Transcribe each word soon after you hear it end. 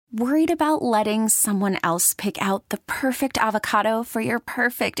Worried about letting someone else pick out the perfect avocado for your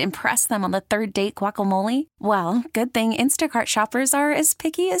perfect impress them on the third date guacamole? Well, good thing Instacart shoppers are as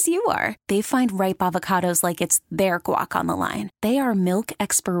picky as you are. They find ripe avocados like it's their guac on the line. They are milk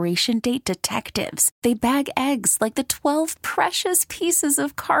expiration date detectives. They bag eggs like the 12 precious pieces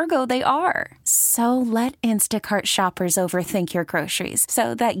of cargo they are. So let Instacart shoppers overthink your groceries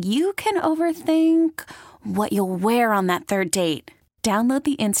so that you can overthink what you'll wear on that third date. Download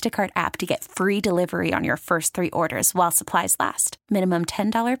the Instacart app to get free delivery on your first 3 orders while supplies last. Minimum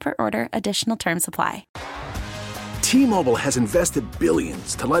 $10 per order. Additional terms apply. T-Mobile has invested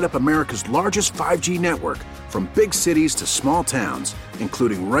billions to light up America's largest 5G network, from big cities to small towns,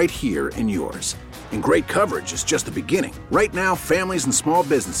 including right here in yours. And great coverage is just the beginning. Right now, families and small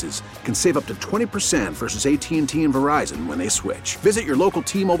businesses can save up to 20% versus AT&T and Verizon when they switch. Visit your local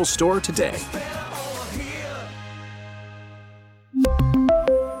T-Mobile store today.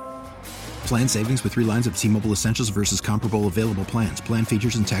 Plan savings with 3 lines of T-Mobile Essentials versus comparable available plans. Plan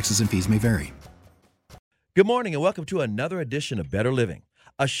features and taxes and fees may vary. Good morning and welcome to another edition of Better Living,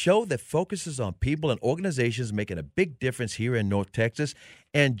 a show that focuses on people and organizations making a big difference here in North Texas.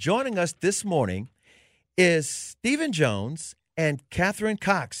 And joining us this morning is Stephen Jones and Catherine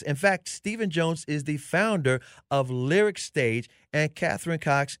Cox. In fact, Stephen Jones is the founder of Lyric Stage, and Catherine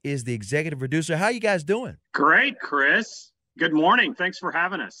Cox is the executive producer. How you guys doing? Great, Chris. Good morning. Thanks for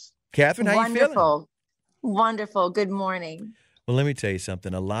having us. Catherine, how you feeling? Wonderful. Good morning. Well, let me tell you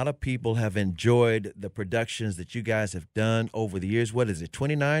something. A lot of people have enjoyed the productions that you guys have done over the years. What is it,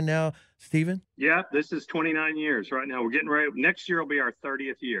 29 now, Stephen? Yeah, this is 29 years right now. We're getting ready. Next year will be our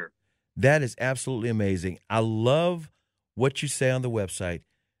 30th year. That is absolutely amazing. I love what you say on the website.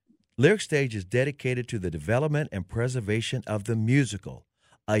 Lyric Stage is dedicated to the development and preservation of the musical,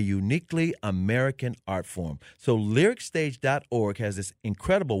 a uniquely American art form. So lyricstage.org has this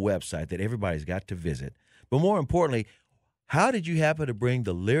incredible website that everybody's got to visit. But more importantly, how did you happen to bring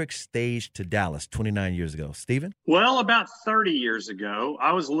the Lyric Stage to Dallas 29 years ago? Stephen? Well, about 30 years ago,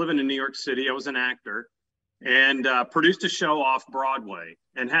 I was living in New York City. I was an actor and produced a show off Broadway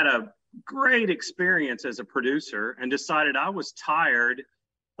and had a great experience as a producer, and decided I was tired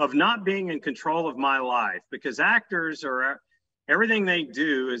of not being in control of my life, because actors are everything they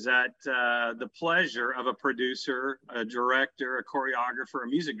do is at the pleasure of a producer, a director, a choreographer, a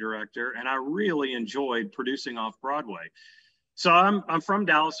music director, and I really enjoyed producing off Broadway. So I'm from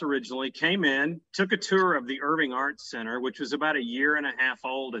Dallas originally, came in, took a tour of the Irving Arts Center, which was about a year and a half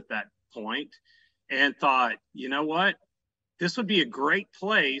old at that point, and thought, you know what, this would be a great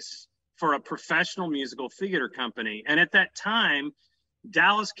place for a professional musical theater company. And at that time,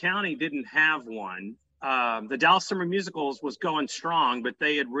 Dallas County didn't have one. The Dallas Summer Musicals was going strong, but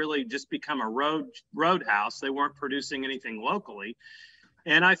they had really just become a roadhouse. They weren't producing anything locally.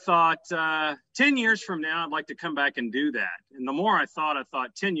 And I thought, 10 years from now, I'd like to come back and do that. And the more I thought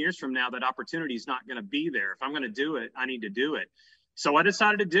 10 years from now, that opportunity is not going to be there. If I'm going to do it, I need to do it. So I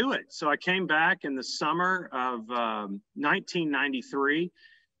decided to do it. So I came back in the summer of 1993.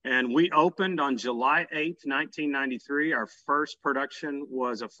 And we opened on July 8th, 1993. Our first production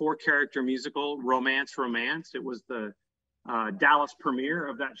was a 4-character musical, Romance. It was the Dallas premiere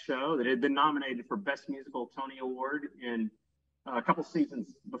of that show that had been nominated for Best Musical Tony Award in a couple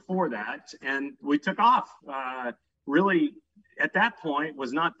seasons before that. And we took off. Really, at that point,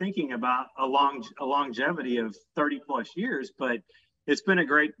 was not thinking about a longevity of 30 plus years, but it's been a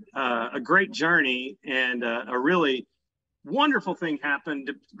great journey, and a really wonderful thing happened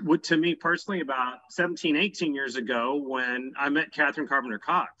to me personally about 17, 18 years ago when I met Catherine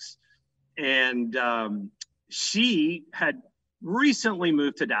Cox. And she had recently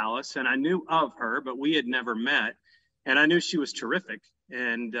moved to Dallas, and I knew of her, but we had never met. And I knew she was terrific,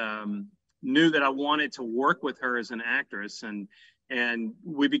 and knew that I wanted to work with her as an actress. And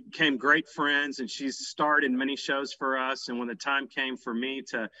we became great friends, and she's starred in many shows for us. And when the time came for me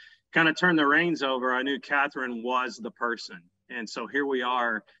to kind of turn the reins over, I knew Catherine was the person. And so here we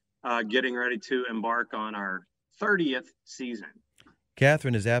are, getting ready to embark on our 30th season.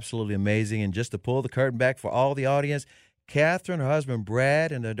 Catherine is absolutely amazing. And just to pull the curtain back for all the audience, Catherine, her husband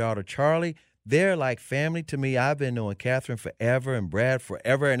Brad, and their daughter Charlie, they're like family to me. I've been knowing Catherine forever and Brad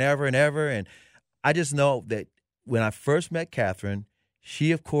forever and ever and ever. And I just know that when I first met Catherine,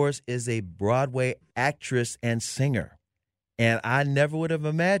 she, of course, is a Broadway actress and singer. And I never would have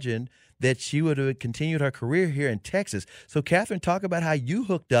imagined that she would have continued her career here in Texas. So, Catherine, talk about how you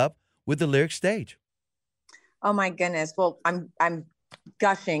hooked up with the Lyric Stage. Oh my goodness! Well, I'm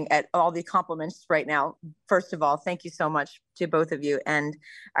gushing at all the compliments right now. First of all, thank you so much to both of you. And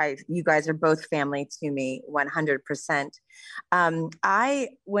you guys are both family to me, 100%.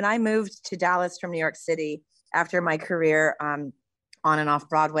 When I moved to Dallas from New York City after my career, on and off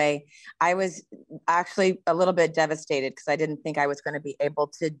Broadway, I was actually a little bit devastated because I didn't think I was going to be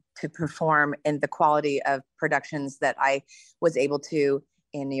able to perform in the quality of productions that I was able to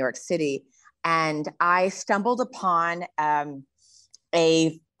in New York City. And I stumbled upon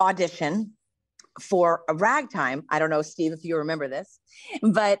a audition for a ragtime. I don't know, Steve, if you remember this,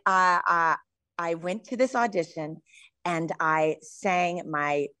 but I went to this audition and I sang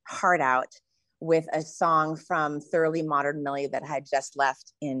my heart out with a song from Thoroughly Modern Millie that had just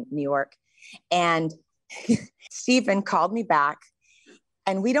left in New York. And Stephen called me back,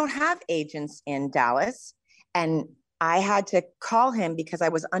 and we don't have agents in Dallas. And I had to call him because I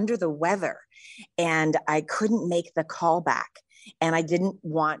was under the weather and I couldn't make the call back. And I didn't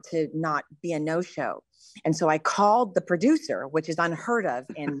want to not be a no-show. And so I called the producer, which is unheard of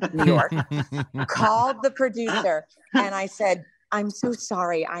in New York, called the producer, and I said, I'm so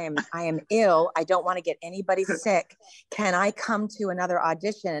sorry. I am ill. I don't want to get anybody sick. Can I come to another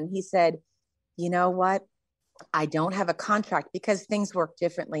audition? And he said, you know what? I don't have a contract because things work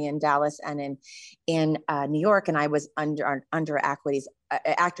differently in Dallas and in New York. And I was under Actors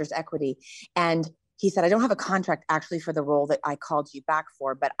Equity. And he said, I don't have a contract actually for the role that I called you back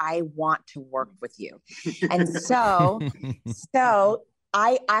for, but I want to work with you. And so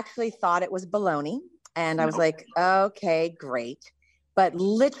I actually thought it was baloney. And I was like, okay, great. But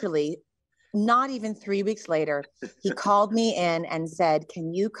literally, not even 3 weeks later, he called me in and said,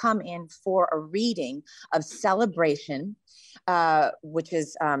 can you come in for a reading of Celebration, which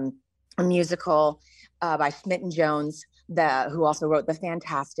is a musical by Schmidt and Jones, who also wrote The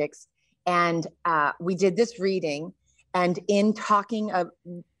Fantastics. And we did this reading. And in talking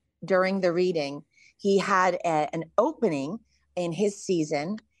during the reading, he had an opening in his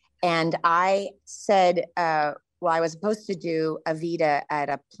season. And I said, well, I was supposed to do Evita at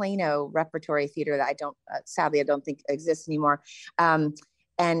a Plano repertory theater that sadly, I don't think exists anymore. And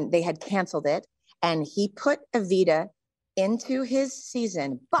they had canceled it. And he put Evita into his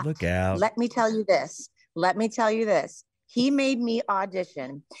season. But Look out. Let me tell you this. He made me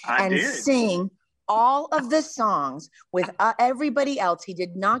audition and sing all of the songs with everybody else. He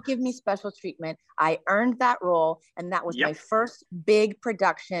did not give me special treatment. I earned that role. And that was my first big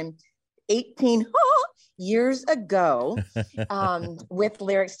production 18 years ago with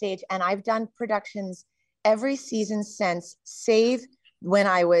Lyric Stage. And I've done productions every season since, save when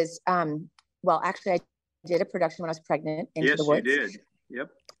I was, actually I did a production when I was pregnant, Into the Woods. Yes, you did. Yep.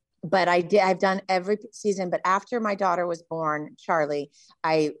 But I've done every season. But after my daughter was born, Charlie,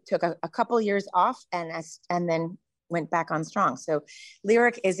 I took a couple years off and then went back on strong. So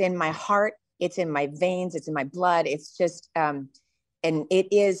Lyric is in my heart. It's in my veins. It's in my blood. It's just, and it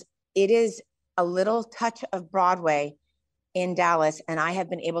is a little touch of Broadway in Dallas. And I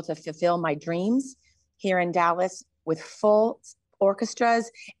have been able to fulfill my dreams here in Dallas with full orchestras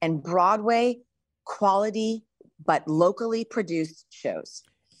and Broadway quality, but locally produced shows.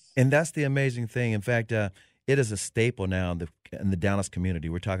 And that's the amazing thing. In fact, it is a staple now in the Dallas community.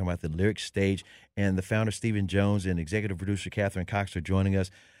 We're talking about the Lyric Stage, and the founder, Stephen Jones, and executive producer, Catherine Cox, are joining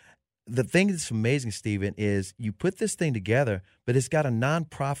us. The thing that's amazing, Stephen, is you put this thing together, but it's got a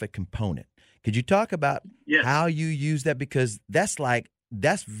nonprofit component. Could you talk about how you use that? Because that's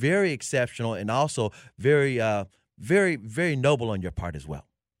very exceptional and also very, very, very noble on your part as well.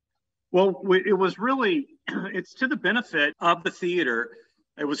 Well, it was really, it's to the benefit of the theater.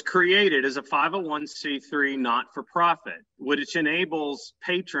 It was created as a 501c3 not-for-profit, which enables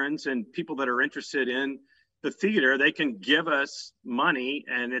patrons and people that are interested in the theater, they can give us money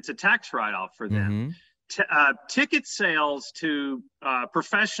and it's a tax write-off for them. Ticket sales to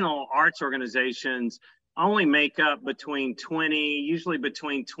professional arts organizations only make up usually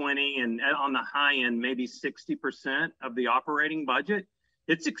between 20 and on the high end, maybe 60% of the operating budget.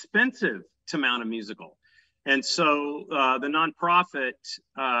 It's expensive to mount a musical. And so the nonprofit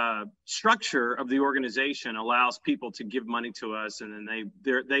structure of the organization allows people to give money to us, and then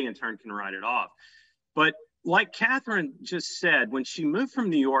they in turn can write it off. But like Catherine just said, when she moved from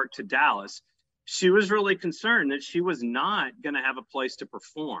New York to Dallas, she was really concerned that she was not going to have a place to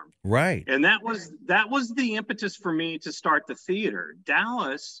perform. Right. And that was the impetus for me to start the theater.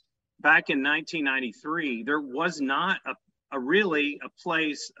 Dallas, back in 1993, there was not a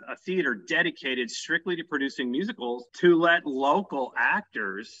theater dedicated strictly to producing musicals to let local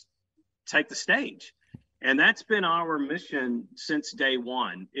actors take the stage. And that's been our mission since day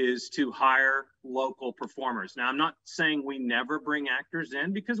one, is to hire local performers. Now, I'm not saying we never bring actors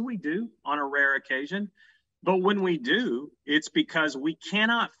in, because we do on a rare occasion. But when we do, it's because we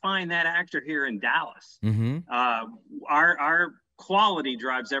cannot find that actor here in Dallas. Mm-hmm. Our quality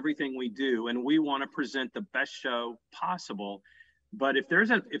drives everything we do, and we want to present the best show possible. But if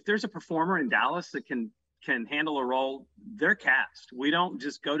there's a performer in Dallas that can handle a role, they're cast. We don't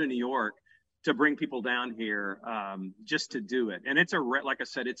just go to New York to bring people down here just to do it. And it's like I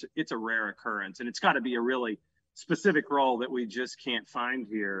said, it's a rare occurrence, and it's got to be a really specific role that we just can't find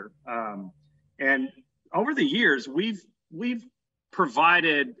here. And over the years, we've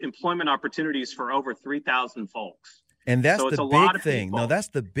provided employment opportunities for over 3,000 folks. And that's so the big thing. No, that's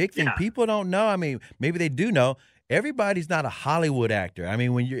the big thing. Yeah. People don't know. I mean, maybe they do know. Everybody's not a Hollywood actor. I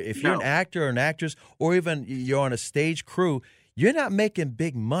mean, if you're an actor or an actress, or even you're on a stage crew, you're not making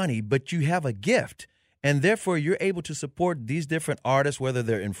big money, but you have a gift. And therefore, you're able to support these different artists, whether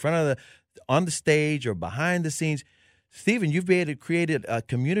they're in front of on the stage or behind the scenes. Stephen, you've been able to create a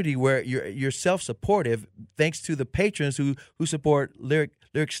community where you're self-supportive thanks to the patrons who support Lyric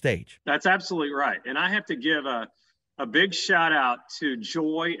Stage. That's absolutely right. And I have to give a big shout out to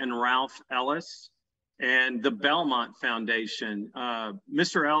Joy and Ralph Ellis and the Belmont Foundation.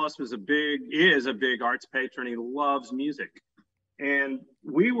 Mr. Ellis is a big arts patron. He loves music. And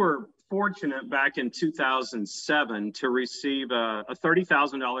we were fortunate back in 2007 to receive a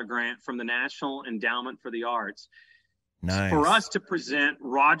 $30,000 grant from the National Endowment for the Arts. Nice. For us to present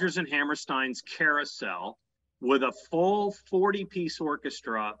Rodgers and Hammerstein's Carousel with a full 40-piece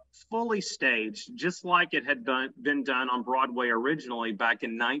orchestra, fully staged, just like it had been done on Broadway originally back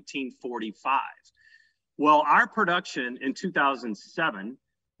in 1945. Well, our production in 2007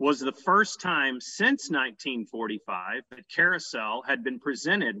 was the first time since 1945 that Carousel had been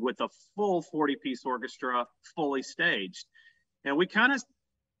presented with a full 40-piece orchestra, fully staged. And we kind of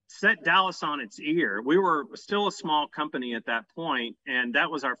set Dallas on its ear. We were still a small company at that point, and that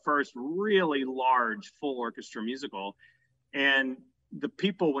was our first really large full orchestra musical. And the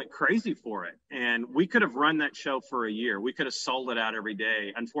people went crazy for it. And we could have run that show for a year. We could have sold it out every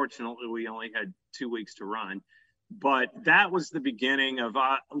day. Unfortunately, we only had 2 weeks to run. But that was the beginning of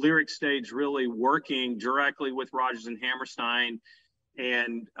Lyric Stage really working directly with Rodgers and Hammerstein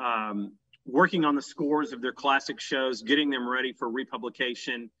and working on the scores of their classic shows, getting them ready for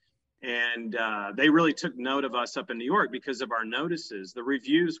republication. And they really took note of us up in New York because of our notices. The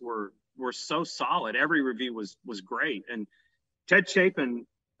reviews were so solid. Every review was great. And Ted Chapin,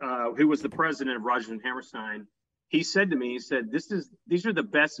 who was the president of Rodgers and Hammerstein, he said to me, these are the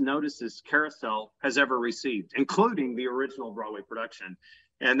best notices Carousel has ever received, including the original Broadway production.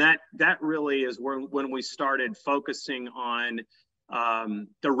 And that really is when we started focusing on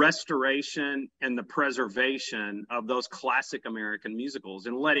the restoration and the preservation of those classic American musicals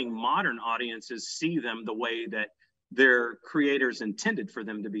and letting modern audiences see them the way that their creators intended for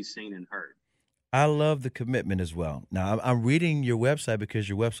them to be seen and heard. I love the commitment as well. Now, I'm reading your website because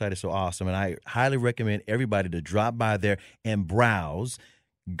your website is so awesome, and I highly recommend everybody to drop by there and browse.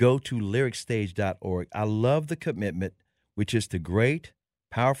 Go to lyricstage.org. I love the commitment, which is to great,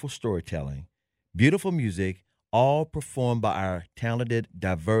 powerful storytelling, beautiful music, all performed by our talented,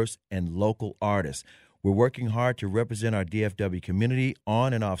 diverse, and local artists. We're working hard to represent our DFW community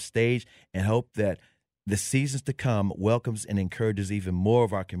on and off stage and hope that the seasons to come welcomes and encourages even more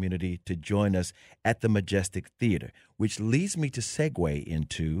of our community to join us at the Majestic Theater, which leads me to segue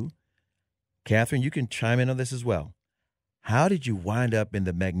into, Catherine, you can chime in on this as well. How did you wind up in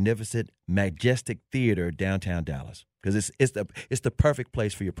the magnificent Majestic Theater downtown Dallas? Because it's the perfect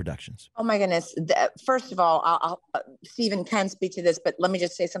place for your productions. Oh my goodness! First of all, Stephen can speak to this, but let me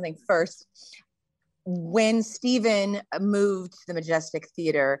just say something first. When Stephen moved to the Majestic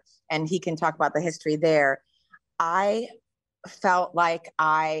Theater, and he can talk about the history there, I felt like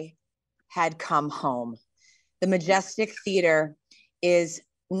I had come home. The Majestic Theater is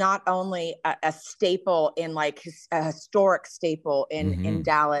not only a staple in like a historic staple in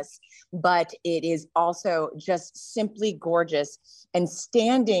Dallas, but it is also just simply gorgeous. And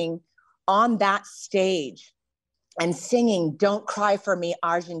standing on that stage and singing Don't Cry for Me,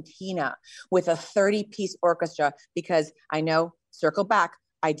 Argentina with a 30-piece orchestra, because I know, circle back,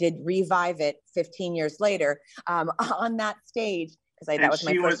 I did revive it 15 years later on that stage, because that was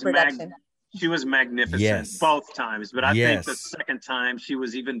my first production. She was magnificent both times, but I think the second time she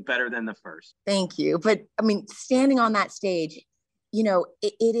was even better than the first. Thank you. But I mean, standing on that stage, you know,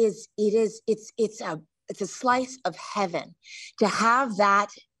 it's a slice of heaven to have that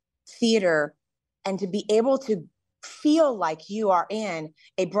theater and to be able to feel like you are in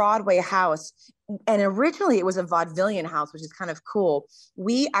a Broadway house. And originally it was a vaudevillian house, which is kind of cool.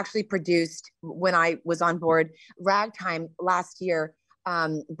 We actually produced, when I was on board, Ragtime last year,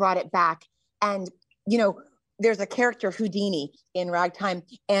 brought it back. And, you know, there's a character, Houdini, in Ragtime,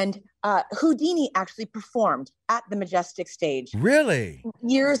 and Houdini actually performed at the Majestic stage. Really?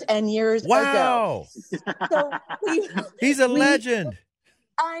 Years and years wow. ago. So He's a legend.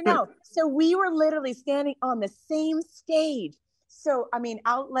 I know. So we were literally standing on the same stage. So, I mean,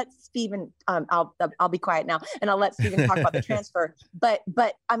 I'll let Stephen, I'll be quiet now, and I'll let Stephen talk about the transfer. But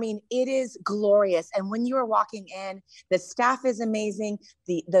I mean, it is glorious. And when you are walking in, the staff is amazing.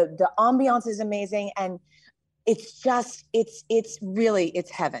 The ambiance is amazing. And it's just, it's really,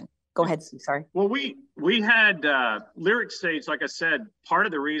 it's heaven. Go ahead, Steve. Sorry. Well, we had Lyric Stage, like I said, part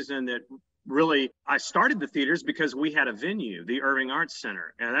of the reason that really I started the theaters because we had a venue, the Irving Arts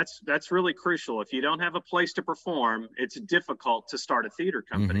Center. And that's really crucial. If you don't have a place to perform, it's difficult to start a theater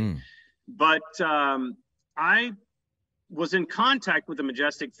company. But I was in contact with the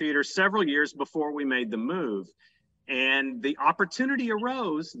Majestic Theater several years before we made the move. And the opportunity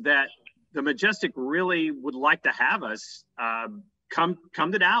arose that the Majestic really would like to have us come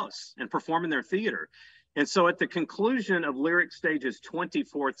to Dallas and perform in their theater. And so at the conclusion of Lyric Stage's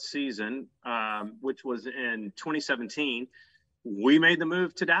 24th season, which was in 2017, we made the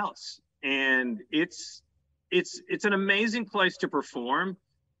move to Dallas. And it's an amazing place to perform,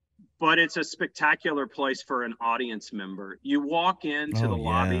 but it's a spectacular place for an audience member. You walk into the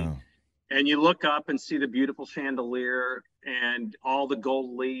lobby and you look up and see the beautiful chandelier and all the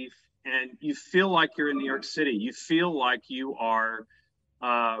gold leaf, and you feel like you're in New York City. You feel like you are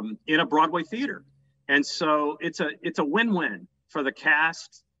in a Broadway theater. And so it's a win-win for the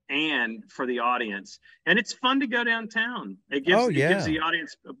cast and for the audience. And it's fun to go downtown. It gives the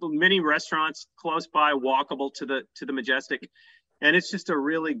audience many restaurants close by, walkable to the Majestic. And it's just a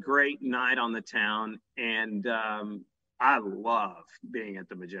really great night on the town. And I love being at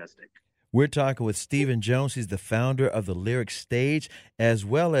the Majestic. We're talking with Stephen Jones. He's the founder of the Lyric Stage, as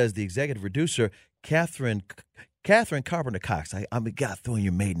well as the executive producer, Catherine Carpenter Cox. I got throwing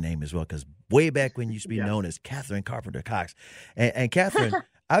your maiden name as well, because way back when you used to be known as Catherine Carpenter Cox. And Catherine,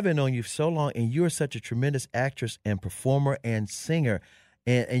 I've been knowing you so long, and you're such a tremendous actress and performer and singer.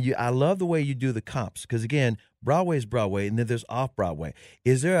 And I love the way you do the comps, because again, Broadway is Broadway, and then there's off Broadway.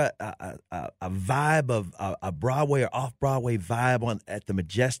 Is there a vibe of a Broadway or off Broadway vibe at the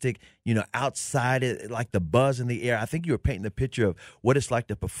Majestic? You know, outside it, like the buzz in the air. I think you were painting the picture of what it's like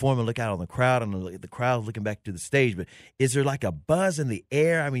to perform and look out on the crowd, and the crowd looking back to the stage. But is there like a buzz in the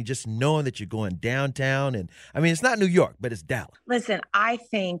air? I mean, just knowing that you're going downtown, and I mean, it's not New York, but it's Dallas. Listen, I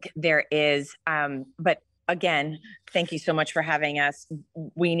think there is, but. Again, thank you so much for having us.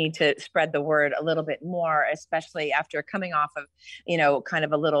 We need to spread the word a little bit more, especially after coming off of, you know, kind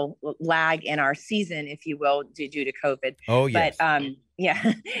of a little lag in our season, if you will, due to COVID. Oh, yes. But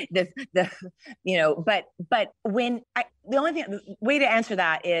but when the way to answer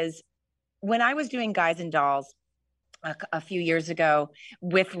that is when I was doing Guys and Dolls a few years ago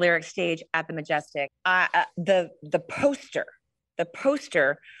with Lyric Stage at the Majestic, the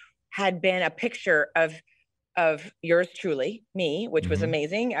poster had been a picture of yours truly, me, which was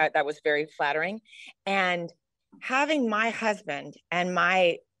amazing. That was very flattering. And having my husband and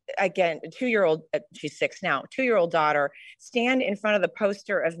my, again, 2-year-old, she's 6 now, 2-year-old daughter stand in front of the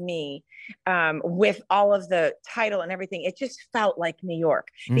poster of me with all of the title and everything, it just felt like New York.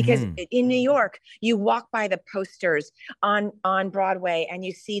 Because in New York, you walk by the posters on Broadway and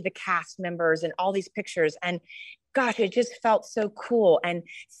you see the cast members and all these pictures, and gosh, it just felt so cool. And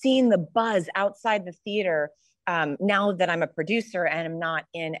seeing the buzz outside the theater, now that I'm a producer and I'm not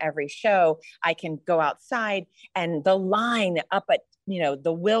in every show, I can go outside, and the line up at, you know,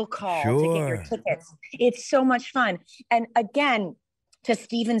 the will call to get your tickets. It's so much fun. And again, to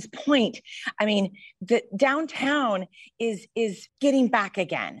Stephen's point, I mean, the downtown is getting back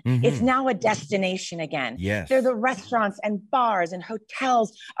again. It's now a destination again. Yes. There, the restaurants and bars and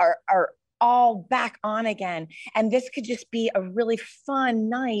hotels are all back on again. And this could just be a really fun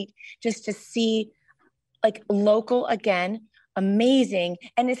night just to see, like, local again, amazing.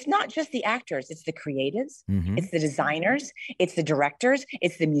 And it's not just the actors, it's the creatives, it's the designers, it's the directors,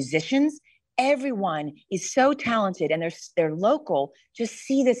 it's the musicians. Everyone is so talented, and they're local. Just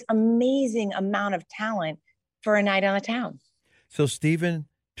see this amazing amount of talent for a night on the town. So, Stephen,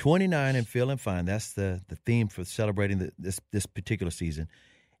 29 and feeling fine. That's the theme for celebrating this particular season.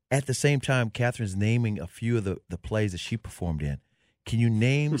 At the same time, Catherine's naming a few of the plays that she performed in. Can you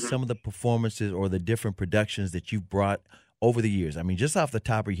name some of the performances or the different productions that you've brought over the years? I mean, just off the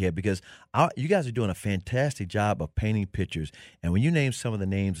top of your head, because you guys are doing a fantastic job of painting pictures. And when you name some of the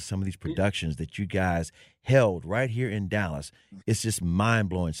names of some of these productions that you guys held right here in Dallas, it's just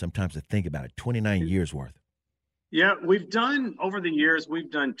mind-blowing sometimes to think about it. 29 years worth. Yeah, over the years,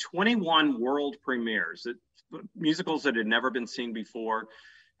 we've done 21 world premieres, musicals that had never been seen before.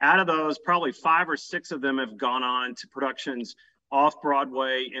 Out of those, probably 5 or 6 of them have gone on to productions off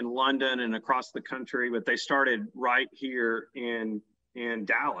Broadway in London and across the country, but they started right here in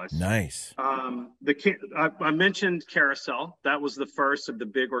Dallas. Nice. I mentioned Carousel. That was the first of the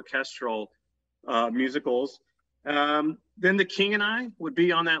big orchestral musicals. Then The King and I would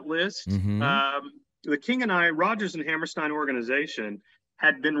be on that list. Mm-hmm. The King and I, Rodgers and Hammerstein organization,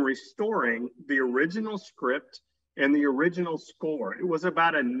 had been restoring the original script and the original score. It was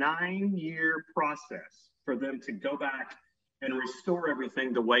about a 9-year process for them to go back and restore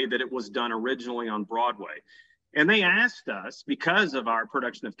everything the way that it was done originally on Broadway. And they asked us, because of our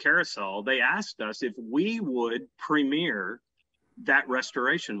production of Carousel, they asked us if we would premiere that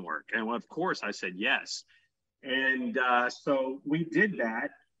restoration work. And of course, I said yes. And so we did that.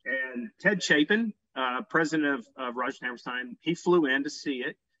 And Ted Chapin, president of Rodgers and Hammerstein, he flew in to see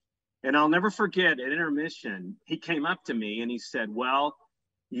it. And I'll never forget, at intermission, he came up to me and he said, "Well,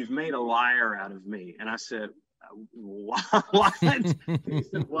 you've made a liar out of me." And I said, "What?" He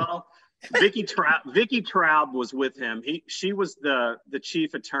said, "Well, Vicky Traub was with him. She was the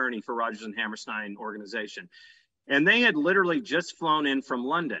chief attorney for Rodgers and Hammerstein organization. And they had literally just flown in from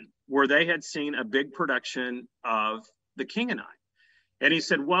London, where they had seen a big production of The King and I. And he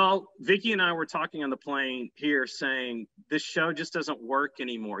said, well, Vicky and I were talking on the plane here saying, this show just doesn't work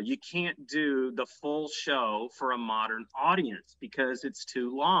anymore. You can't do the full show for a modern audience because it's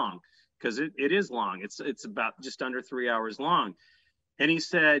too long, because it is long. It's about just under 3 hours long. And he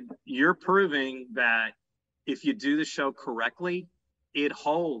said, you're proving that if you do the show correctly, it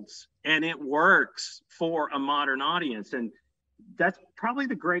holds and it works for a modern audience. And that's probably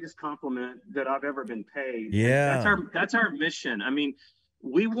the greatest compliment that I've ever been paid. Yeah. That's our mission. I mean,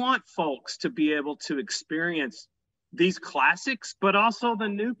 we want folks to be able to experience these classics, but also the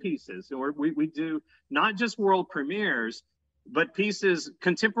new pieces. And we do not just world premieres, but pieces,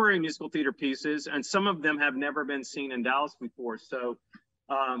 contemporary musical theater pieces, and some of them have never been seen in Dallas before. So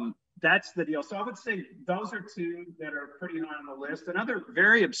that's the deal. So I would say those are two that are pretty high on the list. Another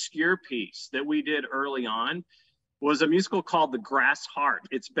very obscure piece that we did early on was a musical called The Grass Harp.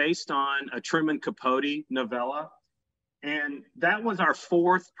 It's based on a Truman Capote novella. And that was our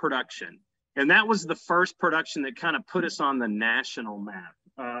fourth production. And that was the first production that kind of put us on the national map.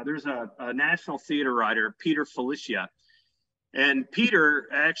 There's a national theater writer, Peter Felicia. And Peter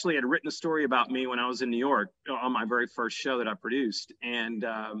actually had written a story about me when I was in New York on my very first show that I produced. And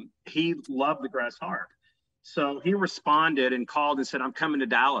he loved The Grass Harp. So he responded and called and said, I'm coming to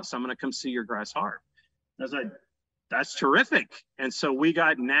Dallas. I'm going to come see your Grass Harp. I was like, that's terrific. And so we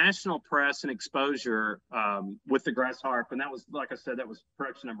got national press and exposure with The Grass Harp. And that was, like I said, that was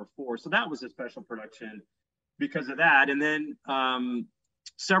production number 4. So that was a special production because of that. And then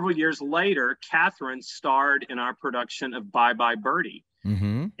several years later, Catherine starred in our production of Bye Bye Birdie.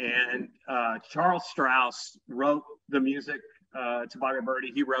 Mm-hmm. And Charles Strauss wrote the music to Bye Bye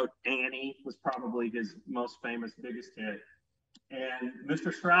Birdie. He wrote Annie, was probably his most famous, biggest hit. And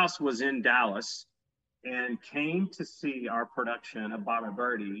Mr. Strauss was in Dallas and came to see our production of Bye Bye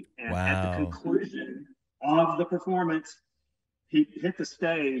Birdie. And at the conclusion of the performance, he hit the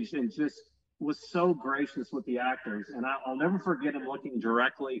stage and just was so gracious with the actors. And I'll never forget him looking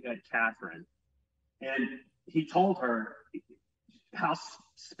directly at Catherine. And he told her how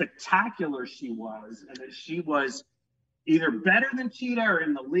spectacular she was and that she was either better than Cheetah or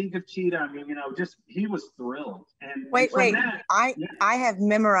in the league of Cheetah. I mean, just he was thrilled. And wait, that, I have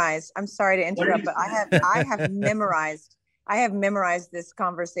memorized. I'm sorry to interrupt, but I have memorized this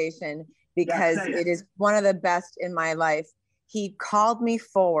conversation because it is one of the best in my life. He called me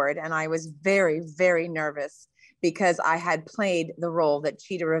forward, and I was very, very nervous because I had played the role that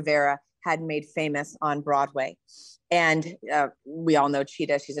Cheetah Rivera had made famous on Broadway. And we all know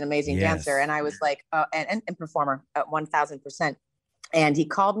Cheetah. She's an amazing dancer. And I was like, and performer at 1000%. And he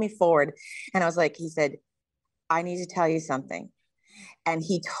called me forward and I was like, he said, I need to tell you something. And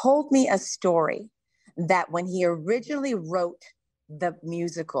he told me a story that when he originally wrote the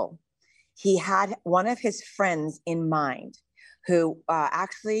musical, he had one of his friends in mind who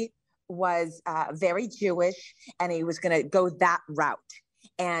actually was very Jewish, and he was going to go that route.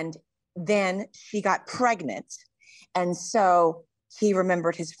 And then she got pregnant. And so he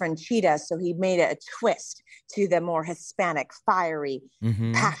remembered his friend Cheetah. So he made a twist to the more Hispanic, fiery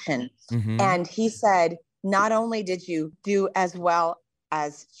passion. Mm-hmm. And he said, not only did you do as well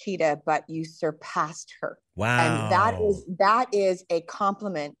as Cheetah, but you surpassed her. Wow. And that is a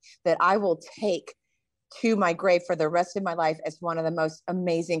compliment that I will take to my grave for the rest of my life as one of the most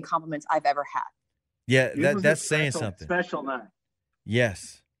amazing compliments I've ever had. Yeah, that's saying something. Special night.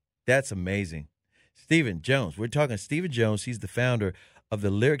 Yes, that's amazing. Stephen Jones. We're talking Stephen Jones. He's the founder of the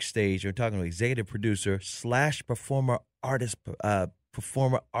Lyric Stage. We're talking to executive producer / performer artist,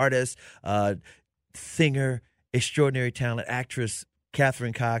 singer, extraordinary talent, actress,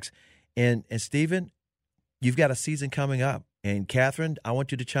 Catherine Cox. And Stephen, you've got a season coming up. And Catherine, I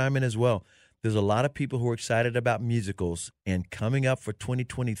want you to chime in as well. There's a lot of people who are excited about musicals, and coming up for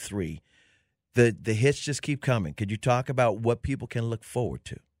 2023, the hits just keep coming. Could you talk about what people can look forward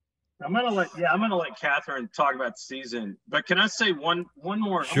to? I'm gonna let Catherine talk about the season. But can I say one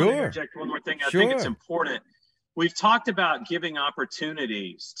more? Sure. I'm gonna interject one more thing. I think it's important. We've talked about giving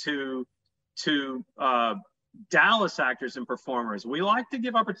opportunities to Dallas actors and performers. We like to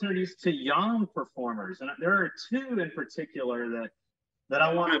give opportunities to young performers, and there are two in particular that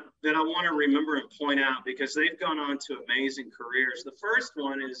I want to remember and point out because they've gone on to amazing careers. The first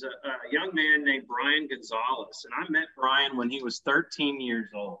one is a young man named Brian Gonzalez, and I met Brian when he was 13 years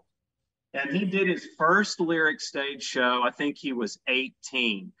old. And he did his first Lyric Stage show. I think he was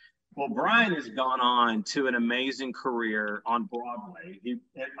 18. Well, Brian has gone on to an amazing career on Broadway.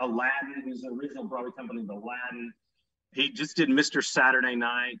 Aladdin, who's the original Broadway company of Aladdin. He just did Mr. Saturday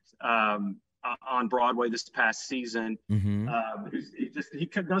Night on Broadway this past season. Mm-hmm. He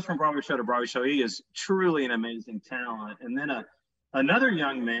goes from Broadway show to Broadway show. He is truly an amazing talent. And then another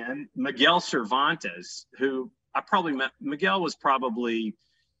young man, Miguel Cervantes, who I probably met. Miguel was probably,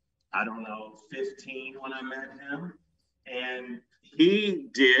 I don't know, 15 when I met him. And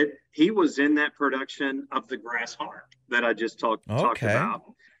he was in that production of The Grass Harp that I just talked about.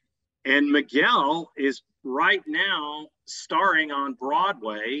 And Miguel is right now starring on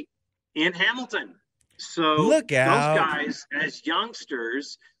Broadway in Hamilton. So look out. Those guys as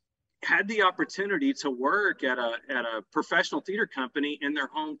youngsters had the opportunity to work at a professional theater company in their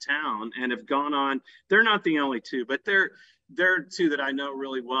hometown and have gone on. They're not the only two, but they're two that I know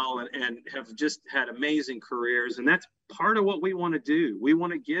really well and have just had amazing careers. And that's part of what we want to do. We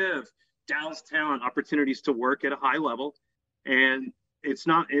want to give Dallas talent opportunities to work at a high level. And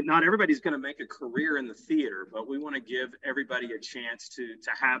not everybody's going to make a career in the theater, but we want to give everybody a chance to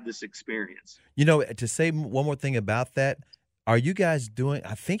have this experience. You know, to say one more thing about that, are you guys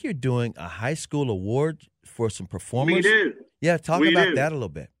I think you're doing a high school award for some performers? We do. Yeah, talk about that a little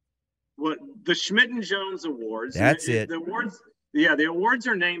bit. Well, the Schmidt and Jones Awards. That's it. The awards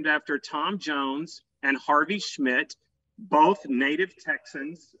are named after Tom Jones and Harvey Schmidt, both native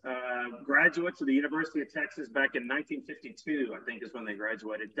Texans, graduates of the University of Texas back in 1952, I think is when they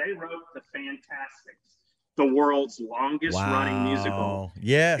graduated. They wrote The Fantastics, the world's longest running musical.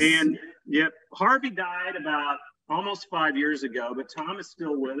 Yes. And Harvey died about almost 5 years ago, but Tom is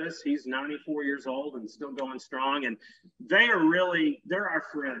still with us. He's 94 years old and still going strong. And they're our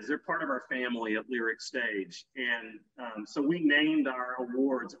friends. They're part of our family at Lyric Stage. And so we named our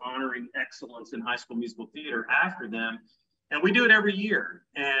awards honoring excellence in high school musical theater after them. And we do it every year.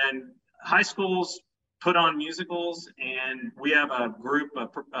 And high schools put on musicals, and we have a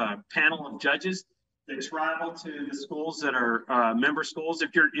panel of judges that travel to the schools that are member schools.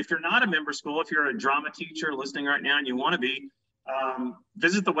 If you're not a member school, if you're a drama teacher listening right now and you want to be,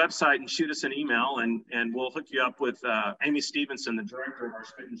 visit the website and shoot us an email, and we'll hook you up with Amy Stevenson, the director of our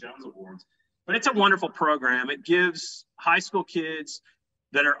Schmidt and Jones Awards. But it's a wonderful program. It gives high school kids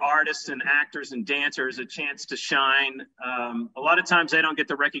that are artists and actors and dancers a chance to shine. A lot of times they don't get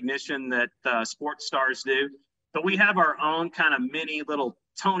the recognition that sports stars do, but we have our own kind of mini little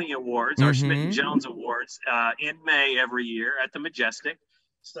Tony Awards, our Schmidt and Jones Awards, in May every year at the Majestic.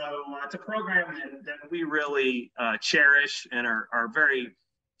 So it's a program that we really cherish and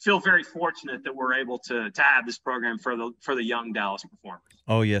feel very fortunate that we're able to have this program for the young Dallas performers.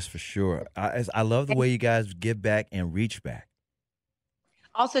 Oh yes, for sure. I love the way you guys give back and reach back.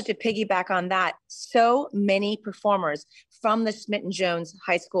 Also, to piggyback on that, so many performers from the Schmidt and Jones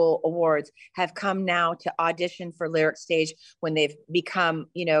High School Awards have come now to audition for Lyric Stage when they've become,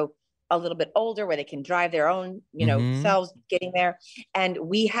 a little bit older, where they can drive their own, selves getting there. And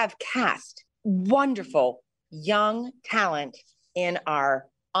we have cast wonderful young talent in our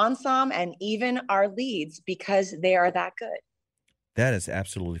ensemble and even our leads because they are that good. That is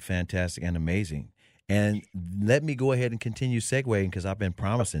absolutely fantastic and amazing. And let me go ahead and continue segueing because I've been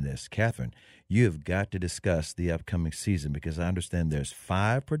promising this. Catherine, you have got to discuss the upcoming season because I understand there's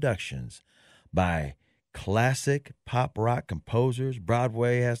 5 productions by classic pop rock composers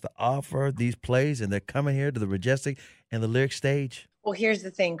Broadway has to offer these plays, and they're coming here to the Majestic and the Lyric Stage? Well, here's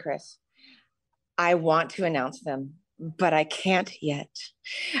the thing, Chris. I want to announce them, but I can't yet.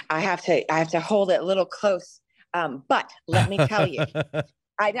 I have to hold it a little close. But let me tell you,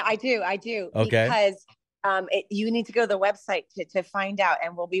 I do. Okay. Because you need to go to the website to find out,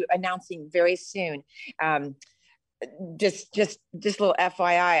 and we'll be announcing very soon. Just little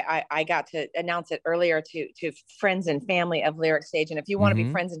FYI, I got to announce it earlier to friends and family of Lyric Stage. And if you want to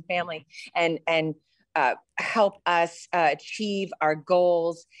be friends and family and help us achieve our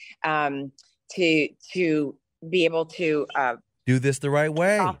goals, to be able to do this the right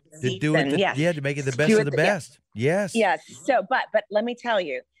way, to do it, to make it the best of the best. Yes. So, but let me tell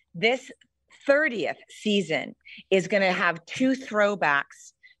you, this 30th season is going to have two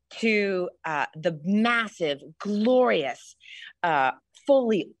throwbacks to the massive, glorious,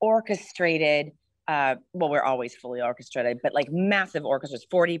 fully orchestrated. Well, we're always fully orchestrated, but like massive orchestras,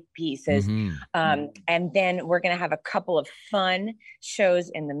 40 pieces. And then we're going to have a couple of fun shows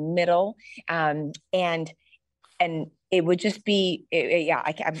in the middle. And it would just be,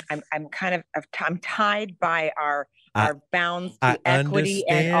 I'm tied by our bounds to equity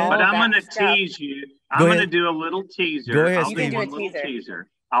and all. But I'm going to tease you. I'm going to do a little teaser. Go ahead. I'll do a little teaser.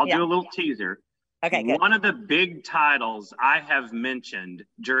 I'll do a little teaser. Okay, good. One of the big titles I have mentioned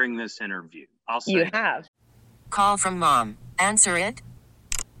during this interview. I'll say. You have. Call from mom. Answer it.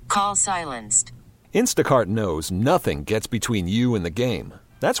 Call silenced. Instacart knows nothing gets between you and the game.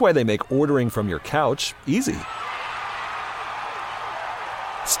 That's why they make ordering from your couch easy.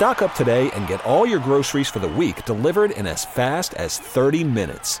 Stock up today and get all your groceries for the week delivered in as fast as 30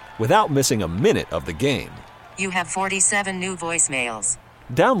 minutes without missing a minute of the game. You have 47 new voicemails.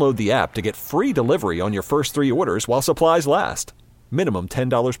 Download the app to get free delivery on your first 3 orders while supplies last. Minimum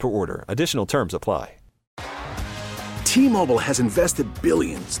 $10 per order. Additional terms apply. T-Mobile has invested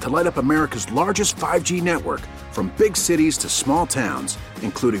billions to light up America's largest 5G network, from big cities to small towns,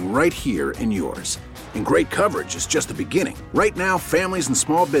 including right here in yours. And great coverage is just the beginning. Right now, families and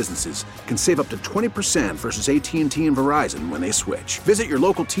small businesses can save up to 20% versus AT&T and Verizon when they switch. Visit your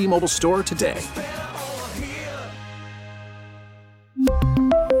local T-Mobile store today.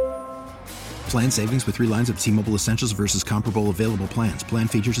 Plan savings with 3 lines of T-Mobile Essentials versus comparable available plans. Plan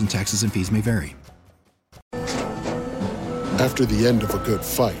features and taxes and fees may vary. After the end of a good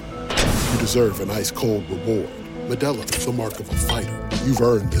fight, you deserve an ice-cold reward. Modelo is the mark of a fighter. You've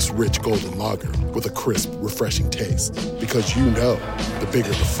earned this rich golden lager with a crisp, refreshing taste. Because you know, the bigger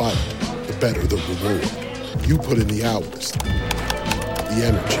the fight, the better the reward. You put in the hours, the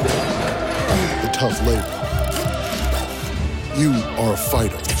energy, the tough labor. You are a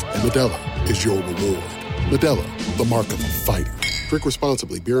fighter, and Modelo is your reward. Modelo, the mark of a fighter. Drink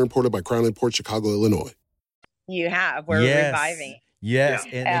responsibly. Beer imported by Crown Imports, Chicago, Illinois. You have. We're reviving. Yes.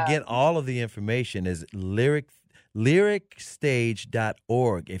 Yeah. And again, all of the information is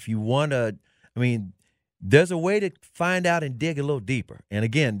lyricstage.org. If you want to, there's a way to find out and dig a little deeper. And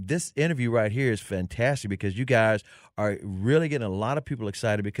again, this interview right here is fantastic because you guys are really getting a lot of people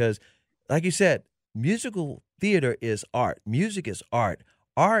excited because, like you said, musical theater is art. Music is art.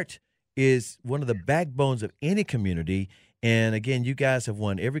 Art is one of the backbones of any community. And again, you guys have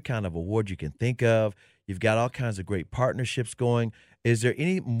won every kind of award you can think of. You've got all kinds of great partnerships going. Is there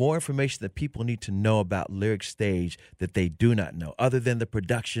any more information that people need to know about Lyric Stage that they do not know, other than the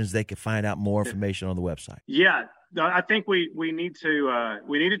productions? They can find out more information on the website. Yeah, I think we need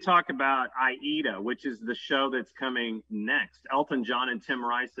to talk about Aida, which is the show that's coming next. Elton John and Tim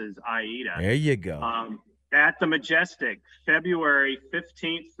Rice's Aida. There you go. At the Majestic, February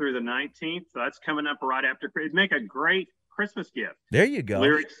 15th through the 19th. So that's coming up right after. It'd make a great Christmas gift. There you go.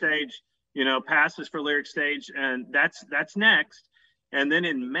 Lyric Stage, passes for Lyric Stage, and that's next. And then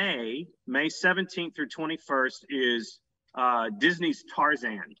in May 17th through 21st is Disney's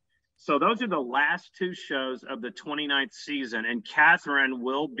Tarzan. So those are the last 2 shows of the 29th season, and Catherine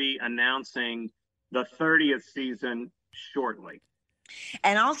will be announcing the 30th season shortly.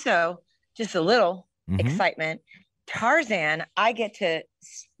 And also, just a little excitement, Tarzan, I get to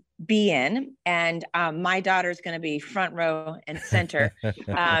be in, and my daughter's going to be front row and center.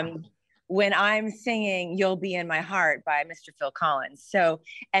 When I'm singing You'll Be in My Heart by Mr. Phil Collins. So,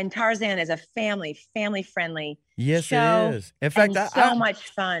 and Tarzan is a family-friendly show. It is. In fact, so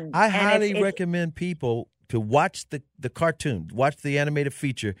much fun. I highly recommend people to watch the cartoon, watch the animated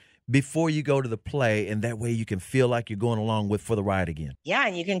feature before you go to the play, and that way you can feel like you're going along for the ride again. Yeah,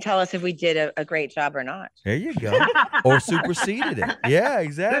 and you can tell us if we did a great job or not. There you go. Or superseded it. Yeah,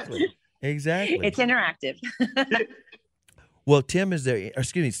 exactly. Exactly. It's interactive. Well, Tim,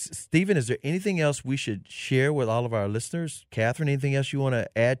 Stephen, is there anything else we should share with all of our listeners? Catherine, anything else you want to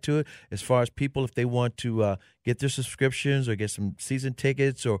add to it as far as people, if they want to get their subscriptions or get some season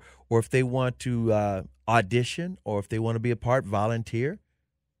tickets, or if they want to audition, or if they want to be a part, volunteer?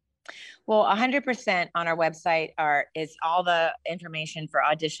 Well, 100% on our website is all the information for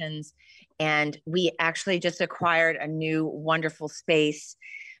auditions. And we actually just acquired a new wonderful space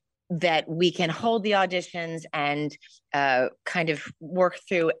that we can hold the auditions and kind of work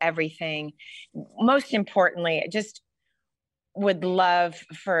through everything. Most importantly, just would love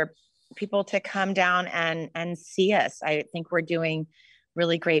for people to come down and see us. I think we're doing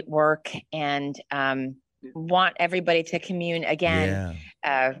really great work, and want everybody to commune again.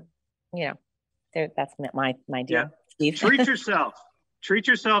 Yeah. That's my deal. Yeah. Steve. Treat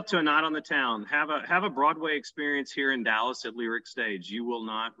yourself to a night on the town. Have a Broadway experience here in Dallas at Lyric Stage. You will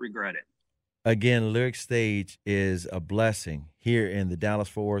not regret it. Again, Lyric Stage is a blessing here in the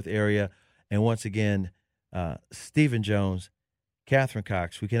Dallas-Fort Worth area. And once again, Stephen Jones, Catherine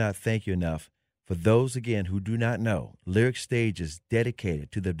Cox, we cannot thank you enough. For those, again, who do not know, Lyric Stage is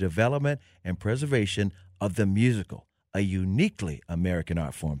dedicated to the development and preservation of the musical, a uniquely American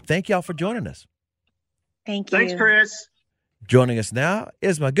art form. Thank y'all for joining us. Thank you. Thanks, Chris. Joining us now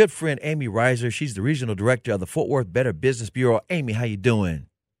is my good friend Amy Rasor. She's the regional director of the Fort Worth Better Business Bureau. Amy, how you doing?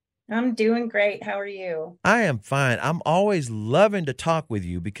 I'm doing great. How are you? I am fine. I'm always loving to talk with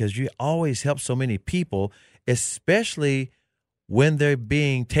you because you always help so many people, especially when they're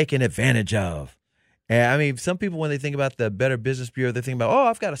being taken advantage of. And I mean, some people, when they think about the Better Business Bureau, they think about, oh,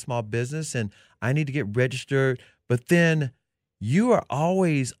 I've got a small business and I need to get registered. But then you are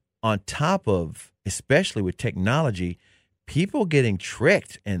always on top of, especially with technology, people getting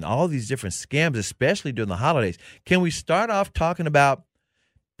tricked and all these different scams, especially during the holidays. Can we start off talking about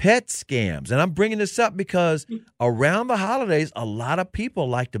pet scams? And I'm bringing this up because around the holidays, a lot of people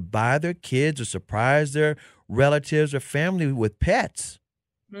like to buy their kids or surprise their relatives or family with pets.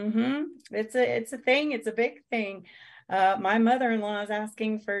 Mm-hmm. It's a thing. It's a big thing. My mother-in-law is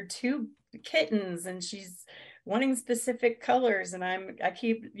asking for 2 kittens, and she's wanting specific colors. And I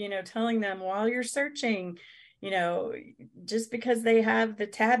keep, telling them, while you're searching, just because they have the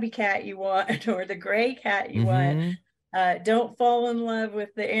tabby cat you want or the gray cat you want, don't fall in love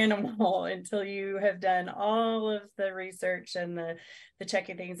with the animal until you have done all of the research and the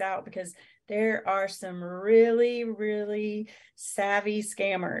checking things out, because there are some really, really savvy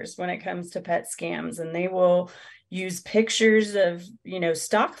scammers when it comes to pet scams, and they will use pictures of,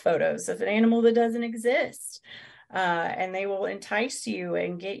 stock photos of an animal that doesn't exist. And they will entice you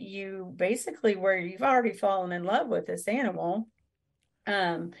and get you basically where you've already fallen in love with this animal,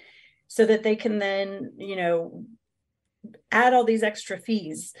 so that they can then, add all these extra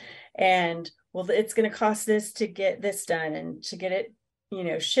fees. And, well, it's going to cost this to get this done and to get it,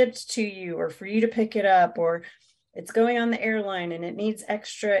 shipped to you, or for you to pick it up, or it's going on the airline and it needs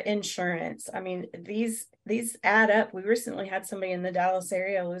extra insurance. I mean, these add up. We recently had somebody in the Dallas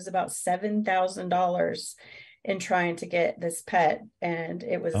area lose about $7,000 in trying to get this pet, and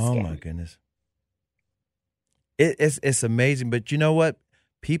it was a scam. My goodness. It's amazing, but you know what?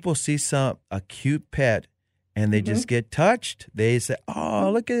 People see a cute pet and they just get touched. They say,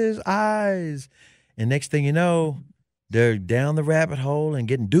 "Oh, look at his eyes," and next thing you know, they're down the rabbit hole and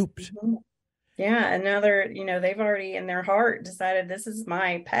getting duped. Yeah, and now they're, they've already in their heart decided this is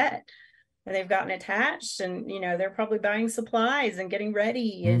my pet, and they've gotten attached, and they're probably buying supplies and getting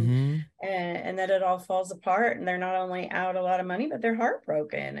ready, and that it all falls apart, and they're not only out a lot of money, but they're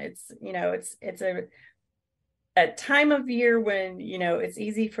heartbroken. It's it's a time of year when it's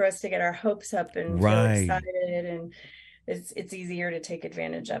easy for us to get our hopes up and feel excited, and it's easier to take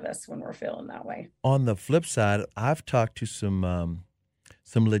advantage of us when we're feeling that way. On the flip side, I've talked to some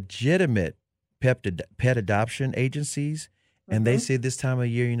legitimate pet adoption agencies. And they say this time of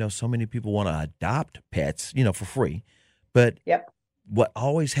year, so many people want to adopt pets, for free. But what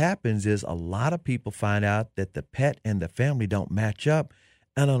always happens is a lot of people find out that the pet and the family don't match up.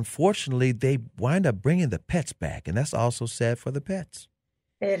 And unfortunately, they wind up bringing the pets back. And that's also sad for the pets.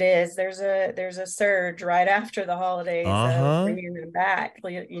 It is. There's a surge right after the holidays of bringing them back,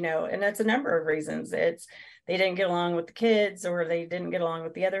 and that's a number of reasons. It's they didn't get along with the kids, or they didn't get along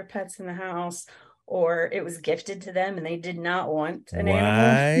with the other pets in the house, or it was gifted to them and they did not want an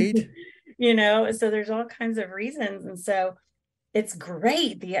animal, so there's all kinds of reasons. And so it's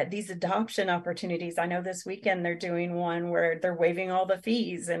great. These adoption opportunities. I know this weekend they're doing one where they're waiving all the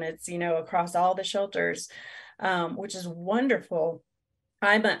fees, and it's, across all the shelters, which is wonderful.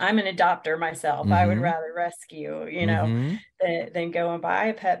 I'm an adopter myself. I would rather rescue, than go and buy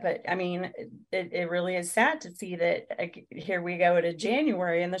a pet. But I mean, it really is sad to see that here we go into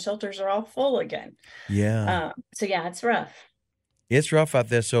January and the shelters are all full again. Yeah. So yeah, it's rough. It's rough out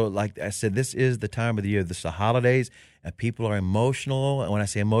there. So, like I said, this is the time of the year. This is the holidays, and people are emotional. And when I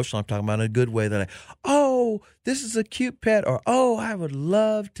say emotional, I'm talking about in a good way. They're like, oh, this is a cute pet, or oh, I would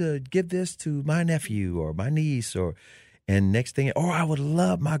love to give this to my nephew or my niece, and next thing,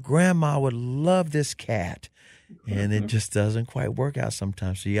 my grandma would love this cat. And it just doesn't quite work out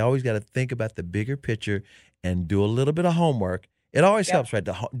sometimes. So you always got to think about the bigger picture and do a little bit of homework. It always helps, right?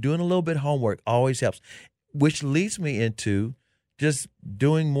 Doing a little bit of homework always helps, which leads me into just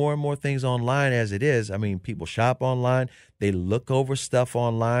doing more and more things online as it is. I mean, people shop online. They look over stuff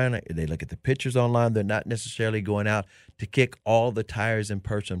online. They look at the pictures online. They're not necessarily going out to kick all the tires in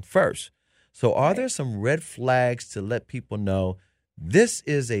person first. So are there some red flags to let people know this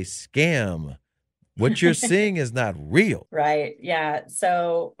is a scam? What you're seeing is not real. Right. Yeah.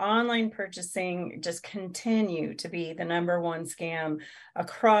 So online purchasing just continue to be the number one scam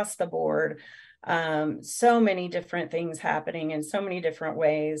across the board. So many different things happening in so many different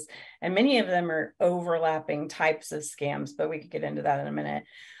ways, and many of them are overlapping types of scams, but we could get into that in a minute.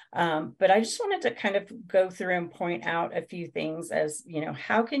 But I just wanted to kind of go through and point out a few things as,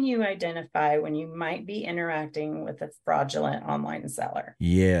 how can you identify when you might be interacting with a fraudulent online seller?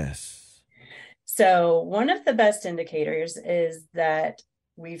 Yes. So one of the best indicators is that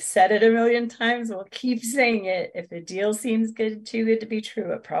we've said it a million times. We'll keep saying it. If a deal seems too good to be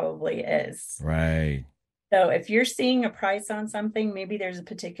true, it probably is. Right. So if you're seeing a price on something, maybe there's a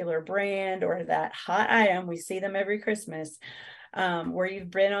particular brand or that hot item, we see them every Christmas, where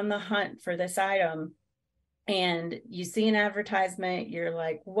you've been on the hunt for this item and you see an advertisement, you're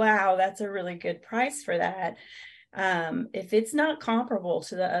like, wow, that's a really good price for that. If it's not comparable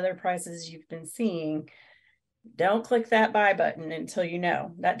to the other prices you've been seeing, don't click that buy button until you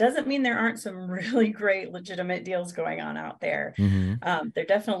know. That doesn't mean there aren't some really great legitimate deals going on out there. There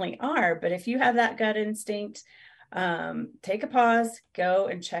definitely are, but if you have that gut instinct, take a pause, go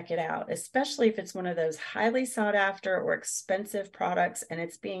and check it out, especially if it's one of those highly sought after or expensive products and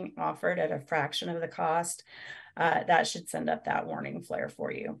it's being offered at a fraction of the cost. That should send up that warning flare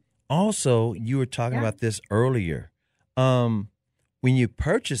for you. Also, you were talking about this earlier. When you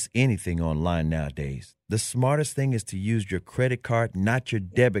purchase anything online nowadays, the smartest thing is to use your credit card, not your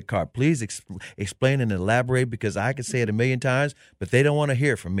debit card. Please explain and elaborate, because I could say it a million times, but they don't want to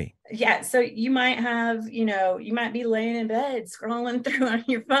hear from me. Yeah. So you might have, you might be laying in bed scrolling through on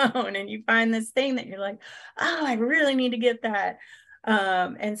your phone and you find this thing that you're like, oh, I really need to get that.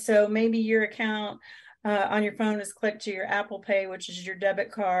 And so maybe your account on your phone is clicked to your Apple Pay, which is your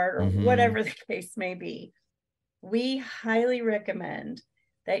debit card, or whatever the case may be. We highly recommend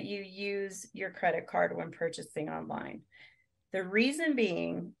that you use your credit card when purchasing online. The reason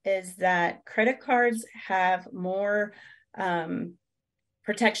being is that credit cards have more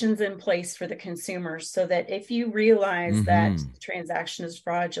protections in place for the consumers, so that if you realize that the transaction is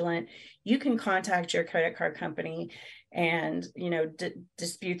fraudulent, you can contact your credit card company and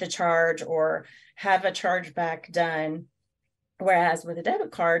dispute the charge or have a chargeback done. Whereas with a debit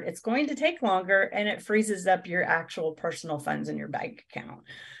card, it's going to take longer and it freezes up your actual personal funds in your bank account.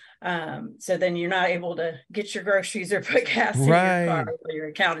 So then you're not able to get your groceries or put gas in your car while your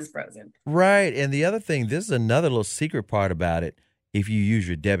account is frozen. Right. And the other thing, this is another little secret part about it. If you use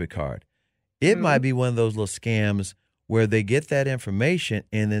your debit card, it might be one of those little scams where they get that information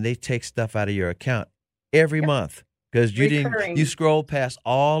and then they take stuff out of your account every month because you scroll past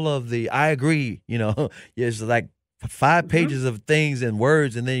all of the, I agree, it's like 5 pages of things and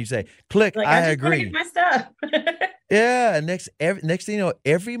words, and then you say, click, I agree. Get my stuff. Yeah, and next thing you know,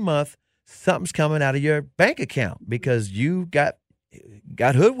 every month something's coming out of your bank account because you got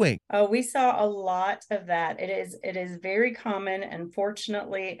hoodwinked. Oh, we saw a lot of that. It is very common, and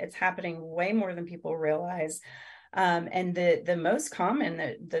fortunately, it's happening way more than people realize. And the most common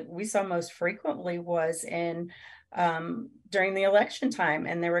that we saw most frequently was in during the election time,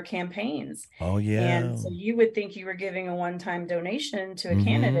 and there were campaigns. Oh yeah. And so you would think you were giving a one-time donation to a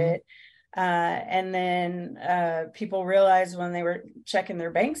candidate. And then people realized when they were checking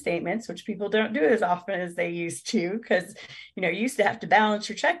their bank statements, which people don't do as often as they used to, because you used to have to balance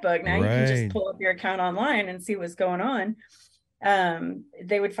your checkbook. Now you can just pull up your account online and see what's going on.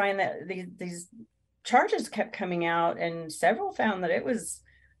 They would find that these charges kept coming out, and several found that it was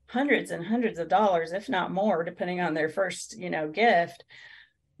hundreds and hundreds of dollars, if not more, depending on their first, gift,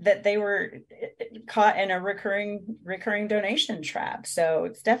 that they were caught in a recurring donation trap. So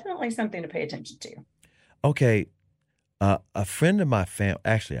it's definitely something to pay attention to. Okay. A friend of my family,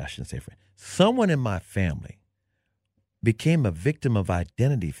 actually, I shouldn't say friend, someone in my family became a victim of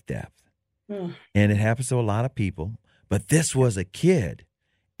identity theft. And it happens to a lot of people, but this was a kid.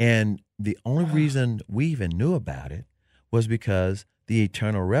 And the only reason we even knew about it was because the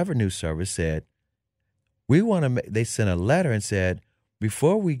Internal Revenue Service said, they sent a letter and said,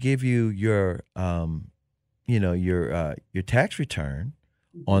 before we give you your tax return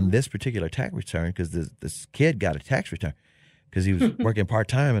on this particular tax return, because this kid got a tax return because he was working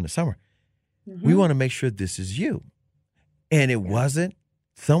part-time in the summer, we want to make sure this is you. And it wasn't.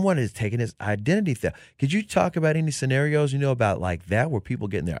 Someone is taking his identity theft. Could you talk about any scenarios you know about like that where people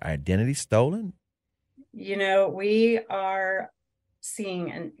getting their identity stolen? We are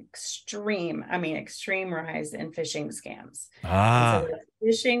seeing an extreme rise in phishing scams. So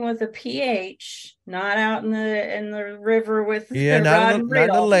fishing with a PH, not out in the river with not in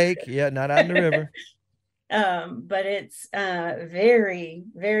the lake. Yeah, not out in the river. But it's very,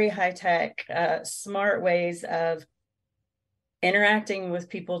 very high tech, smart ways of interacting with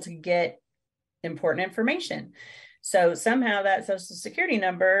people to get important information. So somehow that social security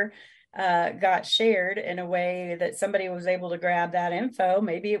number got shared in a way that somebody was able to grab that info.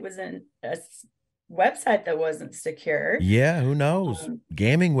 Maybe it was in a website that wasn't secure. Yeah, who knows?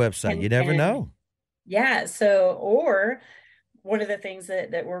 Gaming website, you never know. Yeah, so, or one of the things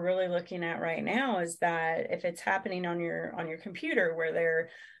that we're really looking at right now is that if it's happening on your computer where they're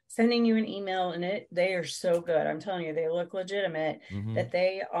sending you an email and they are so good, I'm telling you, they look legitimate, that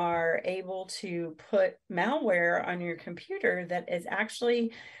they are able to put malware on your computer that is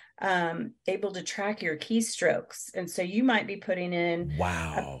actually able to track your keystrokes. And so you might be putting in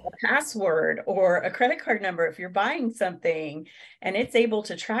a password or a credit card number if you're buying something, and it's able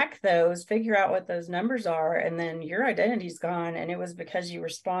to track those, figure out what those numbers are, and then your identity's gone. And it was because you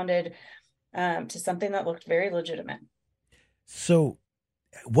responded to something that looked very legitimate. So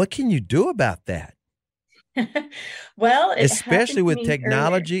what can you do about that? Well, especially with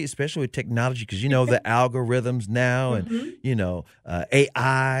technology, because the algorithms now and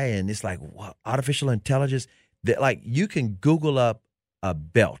AI, and it's like artificial intelligence that like you can Google up a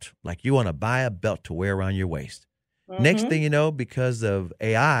belt, like you want to buy a belt to wear around your waist. Next thing you know, because of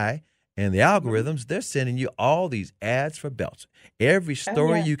AI and the algorithms, they're sending you all these ads for belts. Every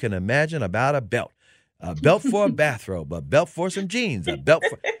story you can imagine about a belt for a bathrobe, a belt for some jeans, a belt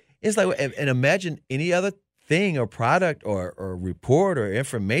for. It's like, and imagine any other thing or product or report or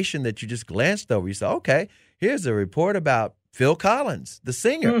information that you just glanced over. You say, okay, here's a report about Phil Collins, the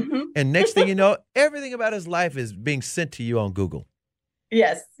singer. And next thing you know, everything about his life is being sent to you on Google.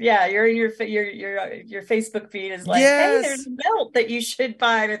 Yes. Yeah. You're in your Facebook feed is like, hey, there's a belt that you should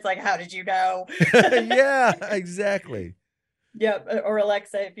buy. And it's like, how did you know? Yeah, exactly. Yep. Or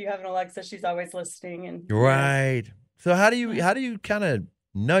Alexa, if you have an Alexa, she's always listening. And right. So how do you kind of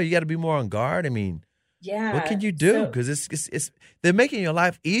know? You got to be more on guard. I mean, what can you do? Because it's they're making your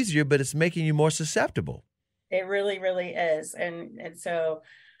life easier, but it's making you more susceptible. It really, really is. And so,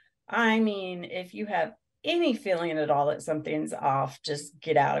 I mean, if you have any feeling at all that something's off, just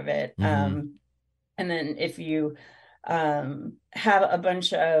get out of it. And then if you have a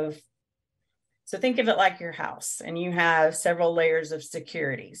bunch of, so think of it like your house and you have several layers of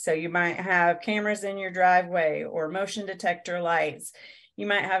security. So you might have cameras in your driveway or motion detector lights. You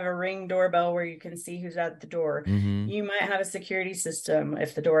might have a Ring doorbell where you can see who's at the door. You might have a security system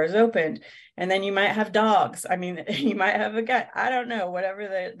if the door is opened. And then you might have dogs. I mean, you might have a guy. I don't know,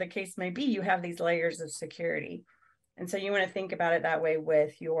 whatever the case may be, you have these layers of security. And so you want to think about it that way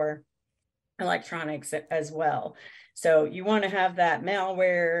with your electronics as well. So you want to have that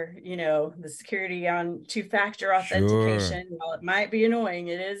malware, the security on two-factor authentication. While it might be annoying,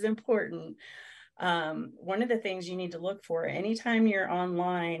 it is important. One of the things you need to look for anytime you're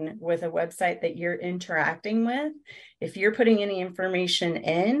online with a website that you're interacting with, if you're putting any information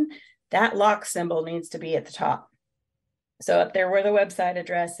in, that lock symbol needs to be at the top. So up there where the website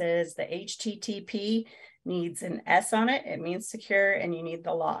address is, the HTTP needs an S on it. It means secure, and you need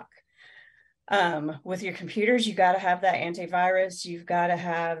the lock. With your computers, you got to have that antivirus. You've got to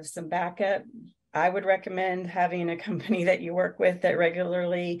have some backup. I would recommend having a company that you work with that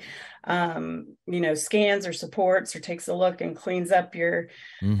regularly, scans or supports or takes a look and cleans up your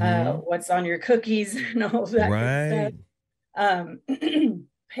what's on your cookies and all of that good stuff.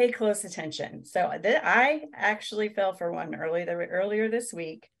 Pay close attention. So I actually fell for one earlier this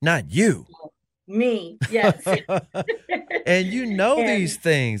week. Not you. Me, yes. And these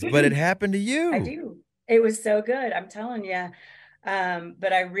things, but it happened to you. I do. It was so good. I'm telling you.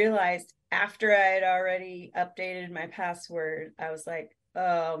 But I realized after I had already updated my password, I was like,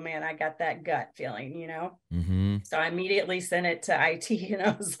 oh man, I got that gut feeling, So I immediately sent it to IT and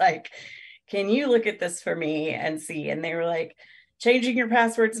I was like, can you look at this for me and see? And they were like, changing your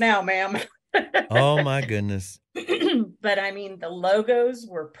passwords now, ma'am. Oh my goodness. But I mean, the logos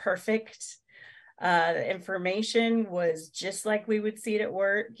were perfect. The information was just like we would see it at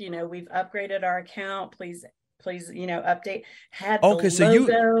work. We've upgraded our account. Please, update. Had the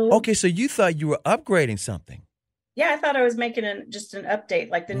logo. So you thought you were upgrading something. Yeah, I thought I was making just an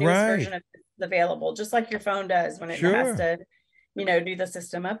update, like the newest version of it's available, just like your phone does when it has to, do the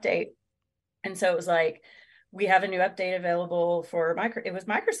system update. And so it was like, we have a new update available for it was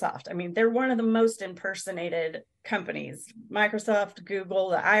Microsoft. I mean, they're one of the most impersonated companies. Microsoft,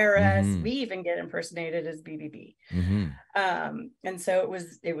 Google, the IRS, we even get impersonated as BBB. And so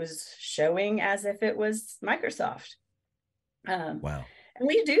it was showing as if it was Microsoft. Wow. And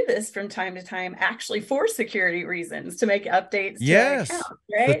we do this from time to time, actually for security reasons, to make updates to our account,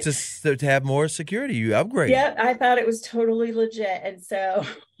 right? So to have more security, you upgrade. Yeah, I thought it was totally legit. And so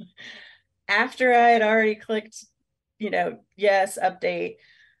after I had already clicked, yes, update,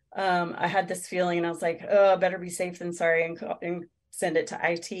 I had this feeling and I was like, oh, better be safe than sorry, and send it to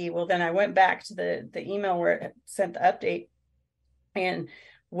IT. Well, then I went back to the email where it sent the update, and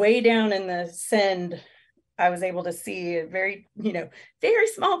way down in the send, I was able to see a very, very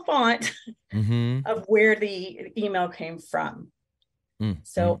small font of where the email came from.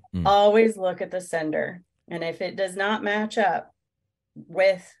 So always look at the sender. And if it does not match up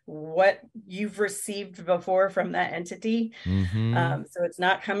with what you've received before from that entity, so it's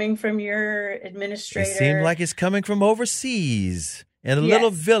not coming from your administrator. It seemed like it's coming from overseas in a little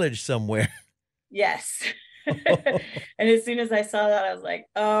village somewhere. Yes. And as soon as I saw that, I was like,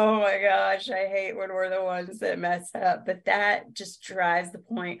 oh my gosh, I hate when we're the ones that mess up. But that just drives the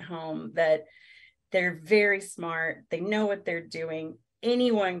point home that they're very smart. They know what they're doing.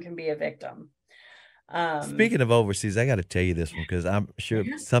 Anyone can be a victim. Speaking of overseas, I got to tell you this one, because I'm sure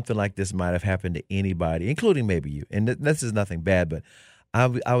something like this might have happened to anybody, including maybe you. And this is nothing bad, but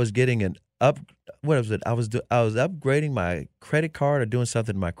I was getting an what was it? I was upgrading my credit card or doing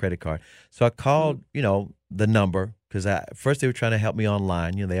something to my credit card. So I called, the number, because first they were trying to help me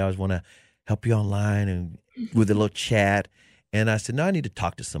online. They always want to help you online and with a little chat. And I said, no, I need to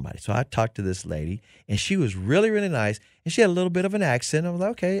talk to somebody. So I talked to this lady, and she was really, really nice. And she had a little bit of an accent. I was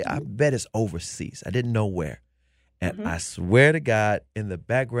like, okay, I bet it's overseas. I didn't know where. And I swear to God, in the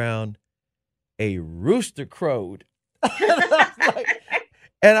background, a rooster crowed.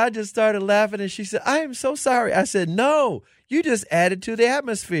 And I just started laughing, and she said, I am so sorry. I said, no, you just added to the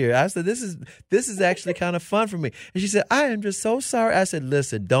atmosphere. I said, this is actually kind of fun for me. And she said, I am just so sorry. I said,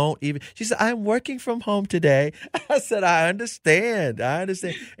 listen, don't even. She said, I'm working from home today. I said, I understand.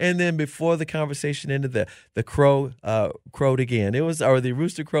 And then before the conversation ended, the crow crowed again. The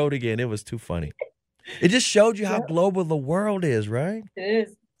rooster crowed again. It was too funny. It just showed you how global the world is, right? It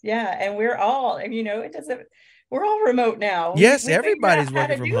is. Yeah. And we're all, it doesn't. We're all remote now. Yes, everybody's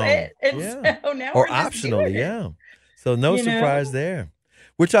working from home. So now or optionally, So no surprise there.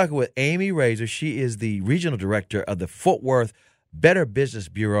 We're talking with Amy Rasor. She is the regional director of the Fort Worth Better Business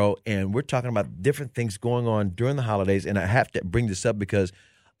Bureau, and we're talking about different things going on during the holidays. And I have to bring this up because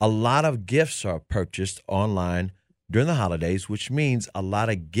a lot of gifts are purchased online during the holidays, which means a lot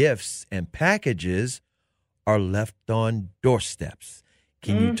of gifts and packages are left on doorsteps.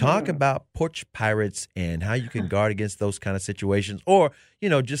 Can you talk about porch pirates and how you can guard against those kind of situations, or,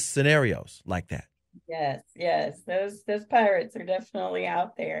 just scenarios like that? Yes. Those pirates are definitely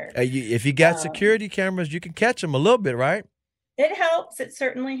out there. If you got security cameras, you can catch them a little bit, right? It helps. It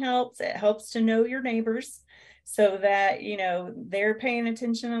certainly helps. It helps to know your neighbors so that, they're paying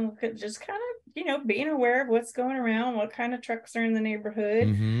attention and just kind of, being aware of what's going around, what kind of trucks are in the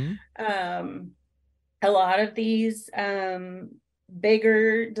neighborhood. A lot of these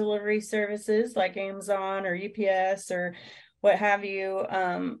bigger delivery services like Amazon or UPS or what have you,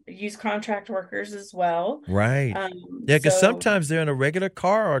 use contract workers as well. Right. Because sometimes they're in a regular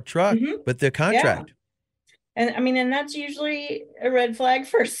car or truck, but they're contract. Yeah. And that's usually a red flag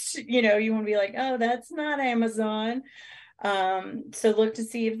first. You want to be like, oh, that's not Amazon. So look to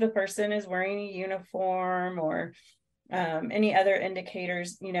see if the person is wearing a uniform or any other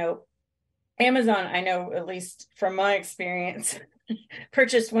indicators. Amazon, I know, at least from my experience,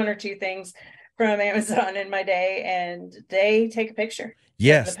 purchased one or two things from Amazon in my day, and they take a picture.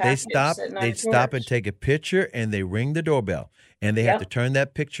 Yes, they stop and take a picture, and they ring the doorbell, and they have to turn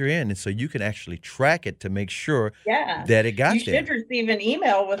that picture in, and so you can actually track it to make sure that it got there. You should receive an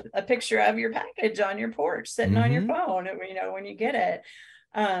email with a picture of your package on your porch sitting on your phone, when you get it.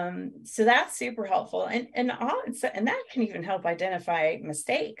 So that's super helpful, and that can even help identify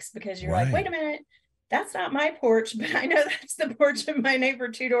mistakes, because you're like, wait a minute, that's not my porch, but I know that's the porch of my neighbor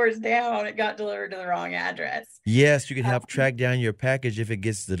 2 doors down. It got delivered to the wrong address. Yes, you can help track down your package if it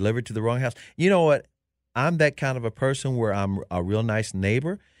gets delivered to the wrong house. You know what? I'm that kind of a person where I'm a real nice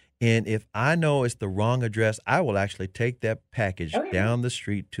neighbor. And if I know it's the wrong address, I will actually take that package down the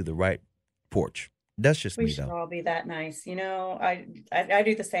street to the right porch. That's just me, though. We should all be that nice. I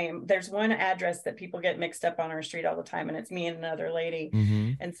do the same. There's one address that people get mixed up on our street all the time, and it's me and another lady.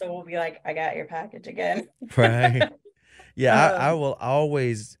 Mm-hmm. And so we'll be like, I got your package again. Right. Yeah, I will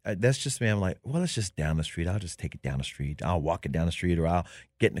always, that's just me. I'm like, well, it's just down the street. I'll just take it down the street. I'll walk it down the street, or I'll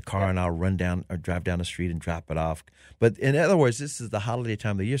get in the car and I'll run down or drive down the street and drop it off. But in other words, this is the holiday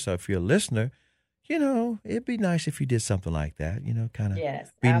time of the year. So if you're a listener, it'd be nice if you did something like that, kind of be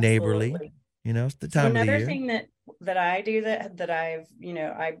absolutely. neighborly. It's the time of the year. Another thing that I do that I've,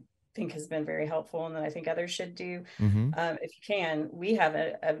 I think has been very helpful, and that I think others should do, if you can, we have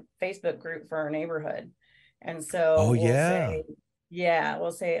a Facebook group for our neighborhood. And so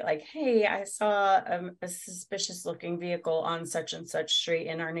we'll say like, hey, I saw a suspicious looking vehicle on such and such street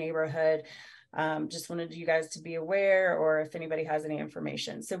in our neighborhood. Just wanted you guys to be aware, or if anybody has any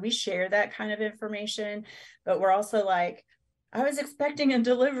information. So we share that kind of information, but we're also like, I was expecting a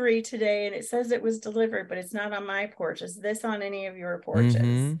delivery today and it says it was delivered, but it's not on my porch. Is this on any of your porches?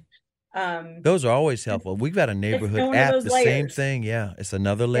 Mm-hmm. Those are always helpful. We've got a neighborhood app, the same thing. Yeah. It's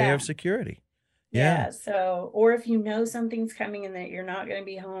another layer of security. Yeah. So, or if something's coming and that you're not going to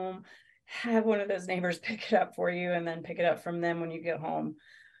be home, have one of those neighbors pick it up for you and then pick it up from them when you get home.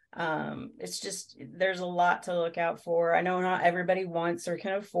 It's just, there's a lot to look out for. I know not everybody wants or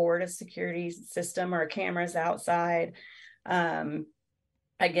can afford a security system or cameras outside. I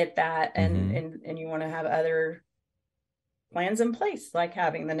get that. And you want to have other plans in place, like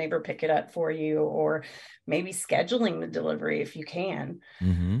having the neighbor pick it up for you, or maybe scheduling the delivery if you can.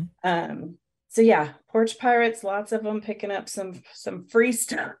 So porch pirates, lots of them picking up some free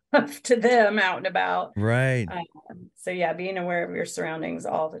stuff to them out and about. Right. Being aware of your surroundings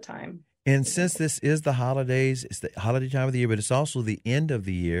all the time. And since this is the holidays, it's the holiday time of the year, but it's also the end of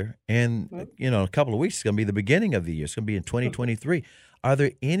the year. And, a couple of weeks, it's going to be the beginning of the year. It's going to be in 2023. Are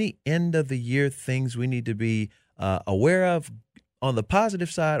there any end of the year things we need to be aware of on the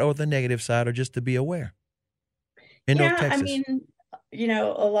positive side or the negative side, or just to be aware in North Texas?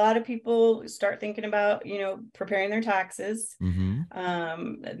 A lot of people start thinking about, preparing their taxes.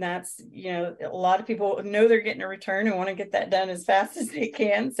 And that's, a lot of people know they're getting a return and want to get that done as fast as they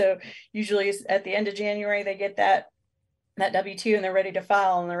can. So usually at the end of January, they get that W-2 and they're ready to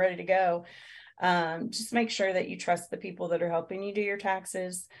file and they're ready to go. Just make sure that you trust the people that are helping you do your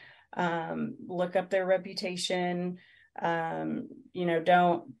taxes. Look up their reputation. Don't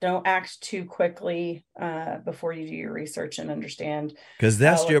act too quickly before you do your research and understand, because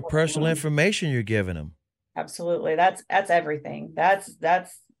that's your personal information you're giving them. Absolutely. That's everything. That's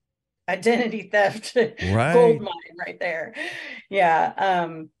identity theft. Right. Gold mine right there.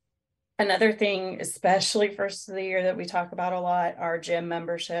 Another thing, especially first of the year, that we talk about a lot are gym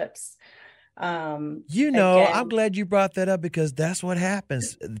memberships. I'm glad you brought that up, because that's what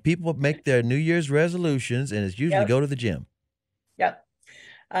happens. People make their New Year's resolutions, and it's usually go to the gym. Yep.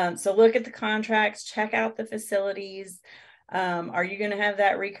 So look at the contracts, check out the facilities. Are you going to have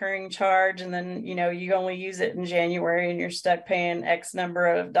that recurring charge? And then, you only use it in January and you're stuck paying X number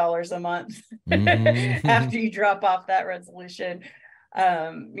of dollars a month after you drop off that resolution.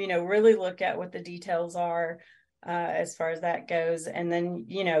 Really look at what the details are as far as that goes. And then,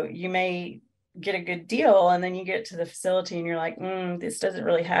 you may get a good deal and then you get to the facility and you're like, this doesn't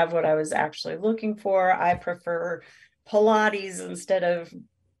really have what I was actually looking for. I prefer Pilates instead of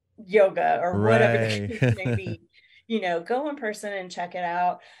yoga, or whatever the case may be. Go in person and check it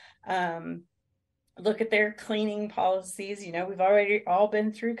out. Look at their cleaning policies. We've already all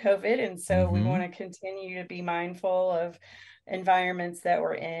been through COVID. And so we want to continue to be mindful of environments that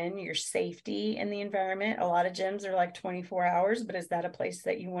we're in, your safety in the environment. A lot of gyms are like 24 hours, but is that a place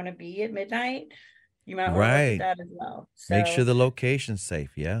that you want to be at midnight? You might want to look at that as well. So, make sure the location's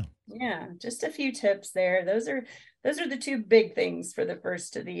safe. Yeah. Just a few tips there. Those are the two big things for the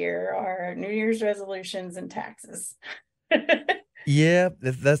first of the year, are New Year's resolutions and taxes. Yeah,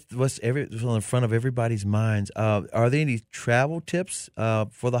 that's what's in front of everybody's minds. Are there any travel tips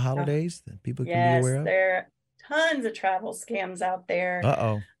for the holidays that people can be aware of? Yes, there are tons of travel scams out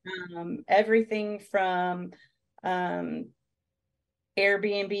there. Everything from Airbnbs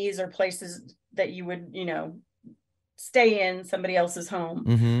or places that you would, stay in somebody else's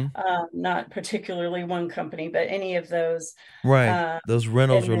home. Not particularly one company, but any of those. Right. Those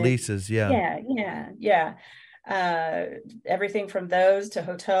rentals or leases. Yeah. Yeah. everything from those to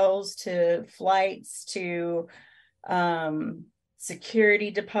hotels to flights to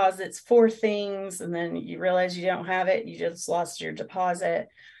security deposits for things, and then you realize you don't have it, you just lost your deposit.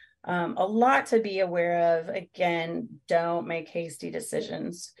 A lot to be aware of. Again, don't make hasty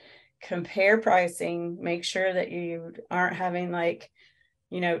decisions. Compare pricing, make sure that you aren't having like,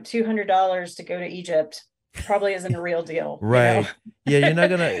 $200 to go to Egypt. Probably isn't a real deal. Right. Yeah, you're not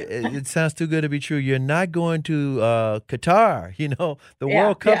going to, it sounds too good to be true. You're not going to Qatar. The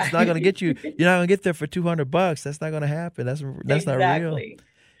World Cup's not going to get you, you're not going to get there for $200. That's not going to happen. That's not real.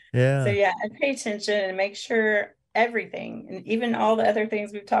 Yeah. So pay attention and make sure everything, and even all the other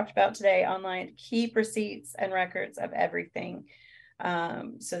things we've talked about today online, keep receipts and records of everything.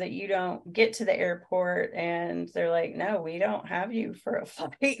 So that you don't get to the airport and they're like, no, we don't have you for a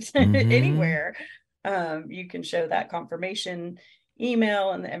flight anywhere. You can show that confirmation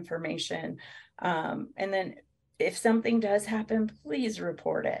email and the information. And then if something does happen, please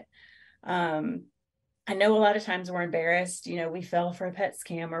report it. I know a lot of times we're embarrassed, we fell for a pet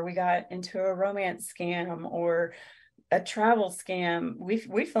scam, or we got into a romance scam or a travel scam. We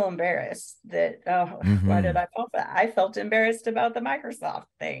feel embarrassed that, why did I fall for that? I felt embarrassed about the Microsoft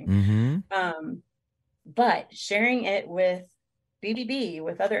thing. But sharing it with BBB,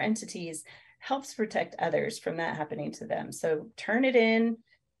 with other entities, helps protect others from that happening to them. So turn it in.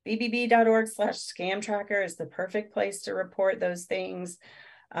 bbb.org/scam tracker is the perfect place to report those things.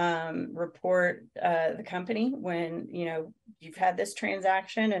 Report the company when, you've had this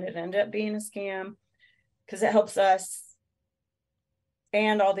transaction and it ended up being a scam, because it helps us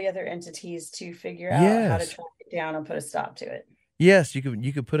and all the other entities to figure out how to track it down and put a stop to it. Yes, you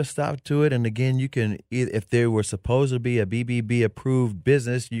can put a stop to it. And again, you can, if they were supposed to be a BBB approved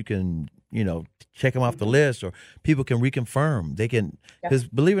business, you can, check them off the list, or people can reconfirm. They can, because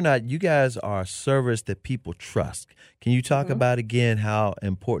believe it or not, you guys are a service that people trust. Can you talk about again how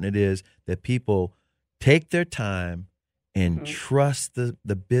important it is that people take their time and trust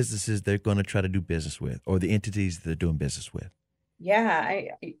the businesses they're going to try to do business with, or the entities they're doing business with? Yeah,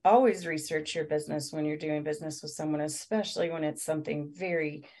 I always research your business when you're doing business with someone, especially when it's something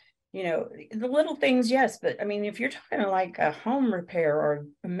very, the little things, yes. But I mean, if you're talking like a home repair or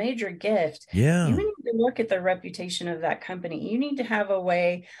a major gift, you need to look at the reputation of that company. You need to have a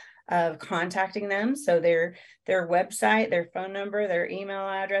way of contacting them. So their website, their phone number, their email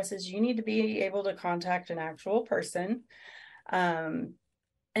addresses, you need to be able to contact an actual person. And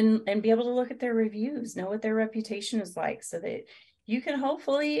be able to look at their reviews, know what their reputation is like, so that you can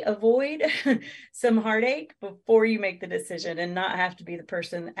hopefully avoid some heartache before you make the decision and not have to be the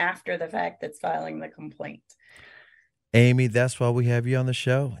person after the fact that's filing the complaint. Amy, that's why we have you on the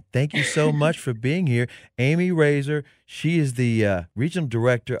show. Thank you so much for being here. Amy Rasor, she is the Regional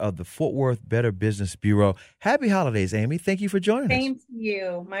Director of the Fort Worth Better Business Bureau. Happy holidays, Amy. Thank you for joining us. Same to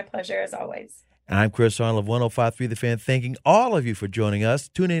you. My pleasure as always. And I'm Chris Arnold of 105.3 The Fan, thanking all of you for joining us.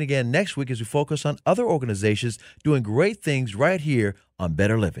 Tune in again next week as we focus on other organizations doing great things right here on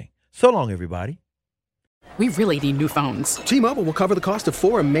Better Living. So long, everybody. We really need new phones. T-Mobile will cover the cost of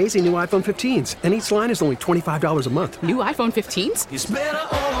 4 amazing new iPhone 15s, and each line is only $25 a month. New iPhone 15s? It's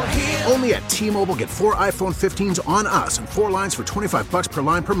better over here. Only at T-Mobile, get 4 iPhone 15s on us and 4 lines for $25 per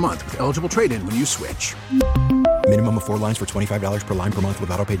line per month with eligible trade-in when you switch. Minimum of 4 lines for $25 per line per month with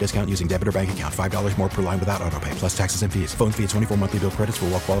autopay discount using debit or bank account. $5 more per line without autopay, plus taxes and fees. Phone fee at 24 monthly bill credits for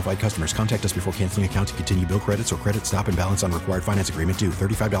well-qualified customers. Contact us before canceling account to continue bill credits or credit stop and balance on required finance agreement due.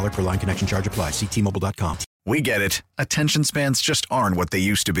 $35 per line connection charge applies. See T-Mobile.com. We get it. Attention spans just aren't what they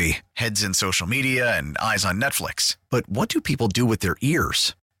used to be. Heads in social media and eyes on Netflix. But what do people do with their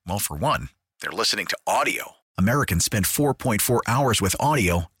ears? Well, for one, they're listening to audio. Americans spend 4.4 hours with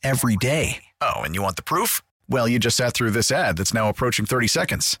audio every day. Oh, and you want the proof? Well, you just sat through this ad that's now approaching 30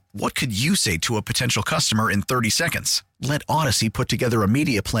 seconds. What could you say to a potential customer in 30 seconds? Let Odyssey put together a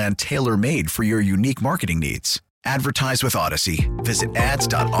media plan tailor-made for your unique marketing needs. Advertise with Odyssey. Visit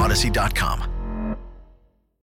ads.odyssey.com.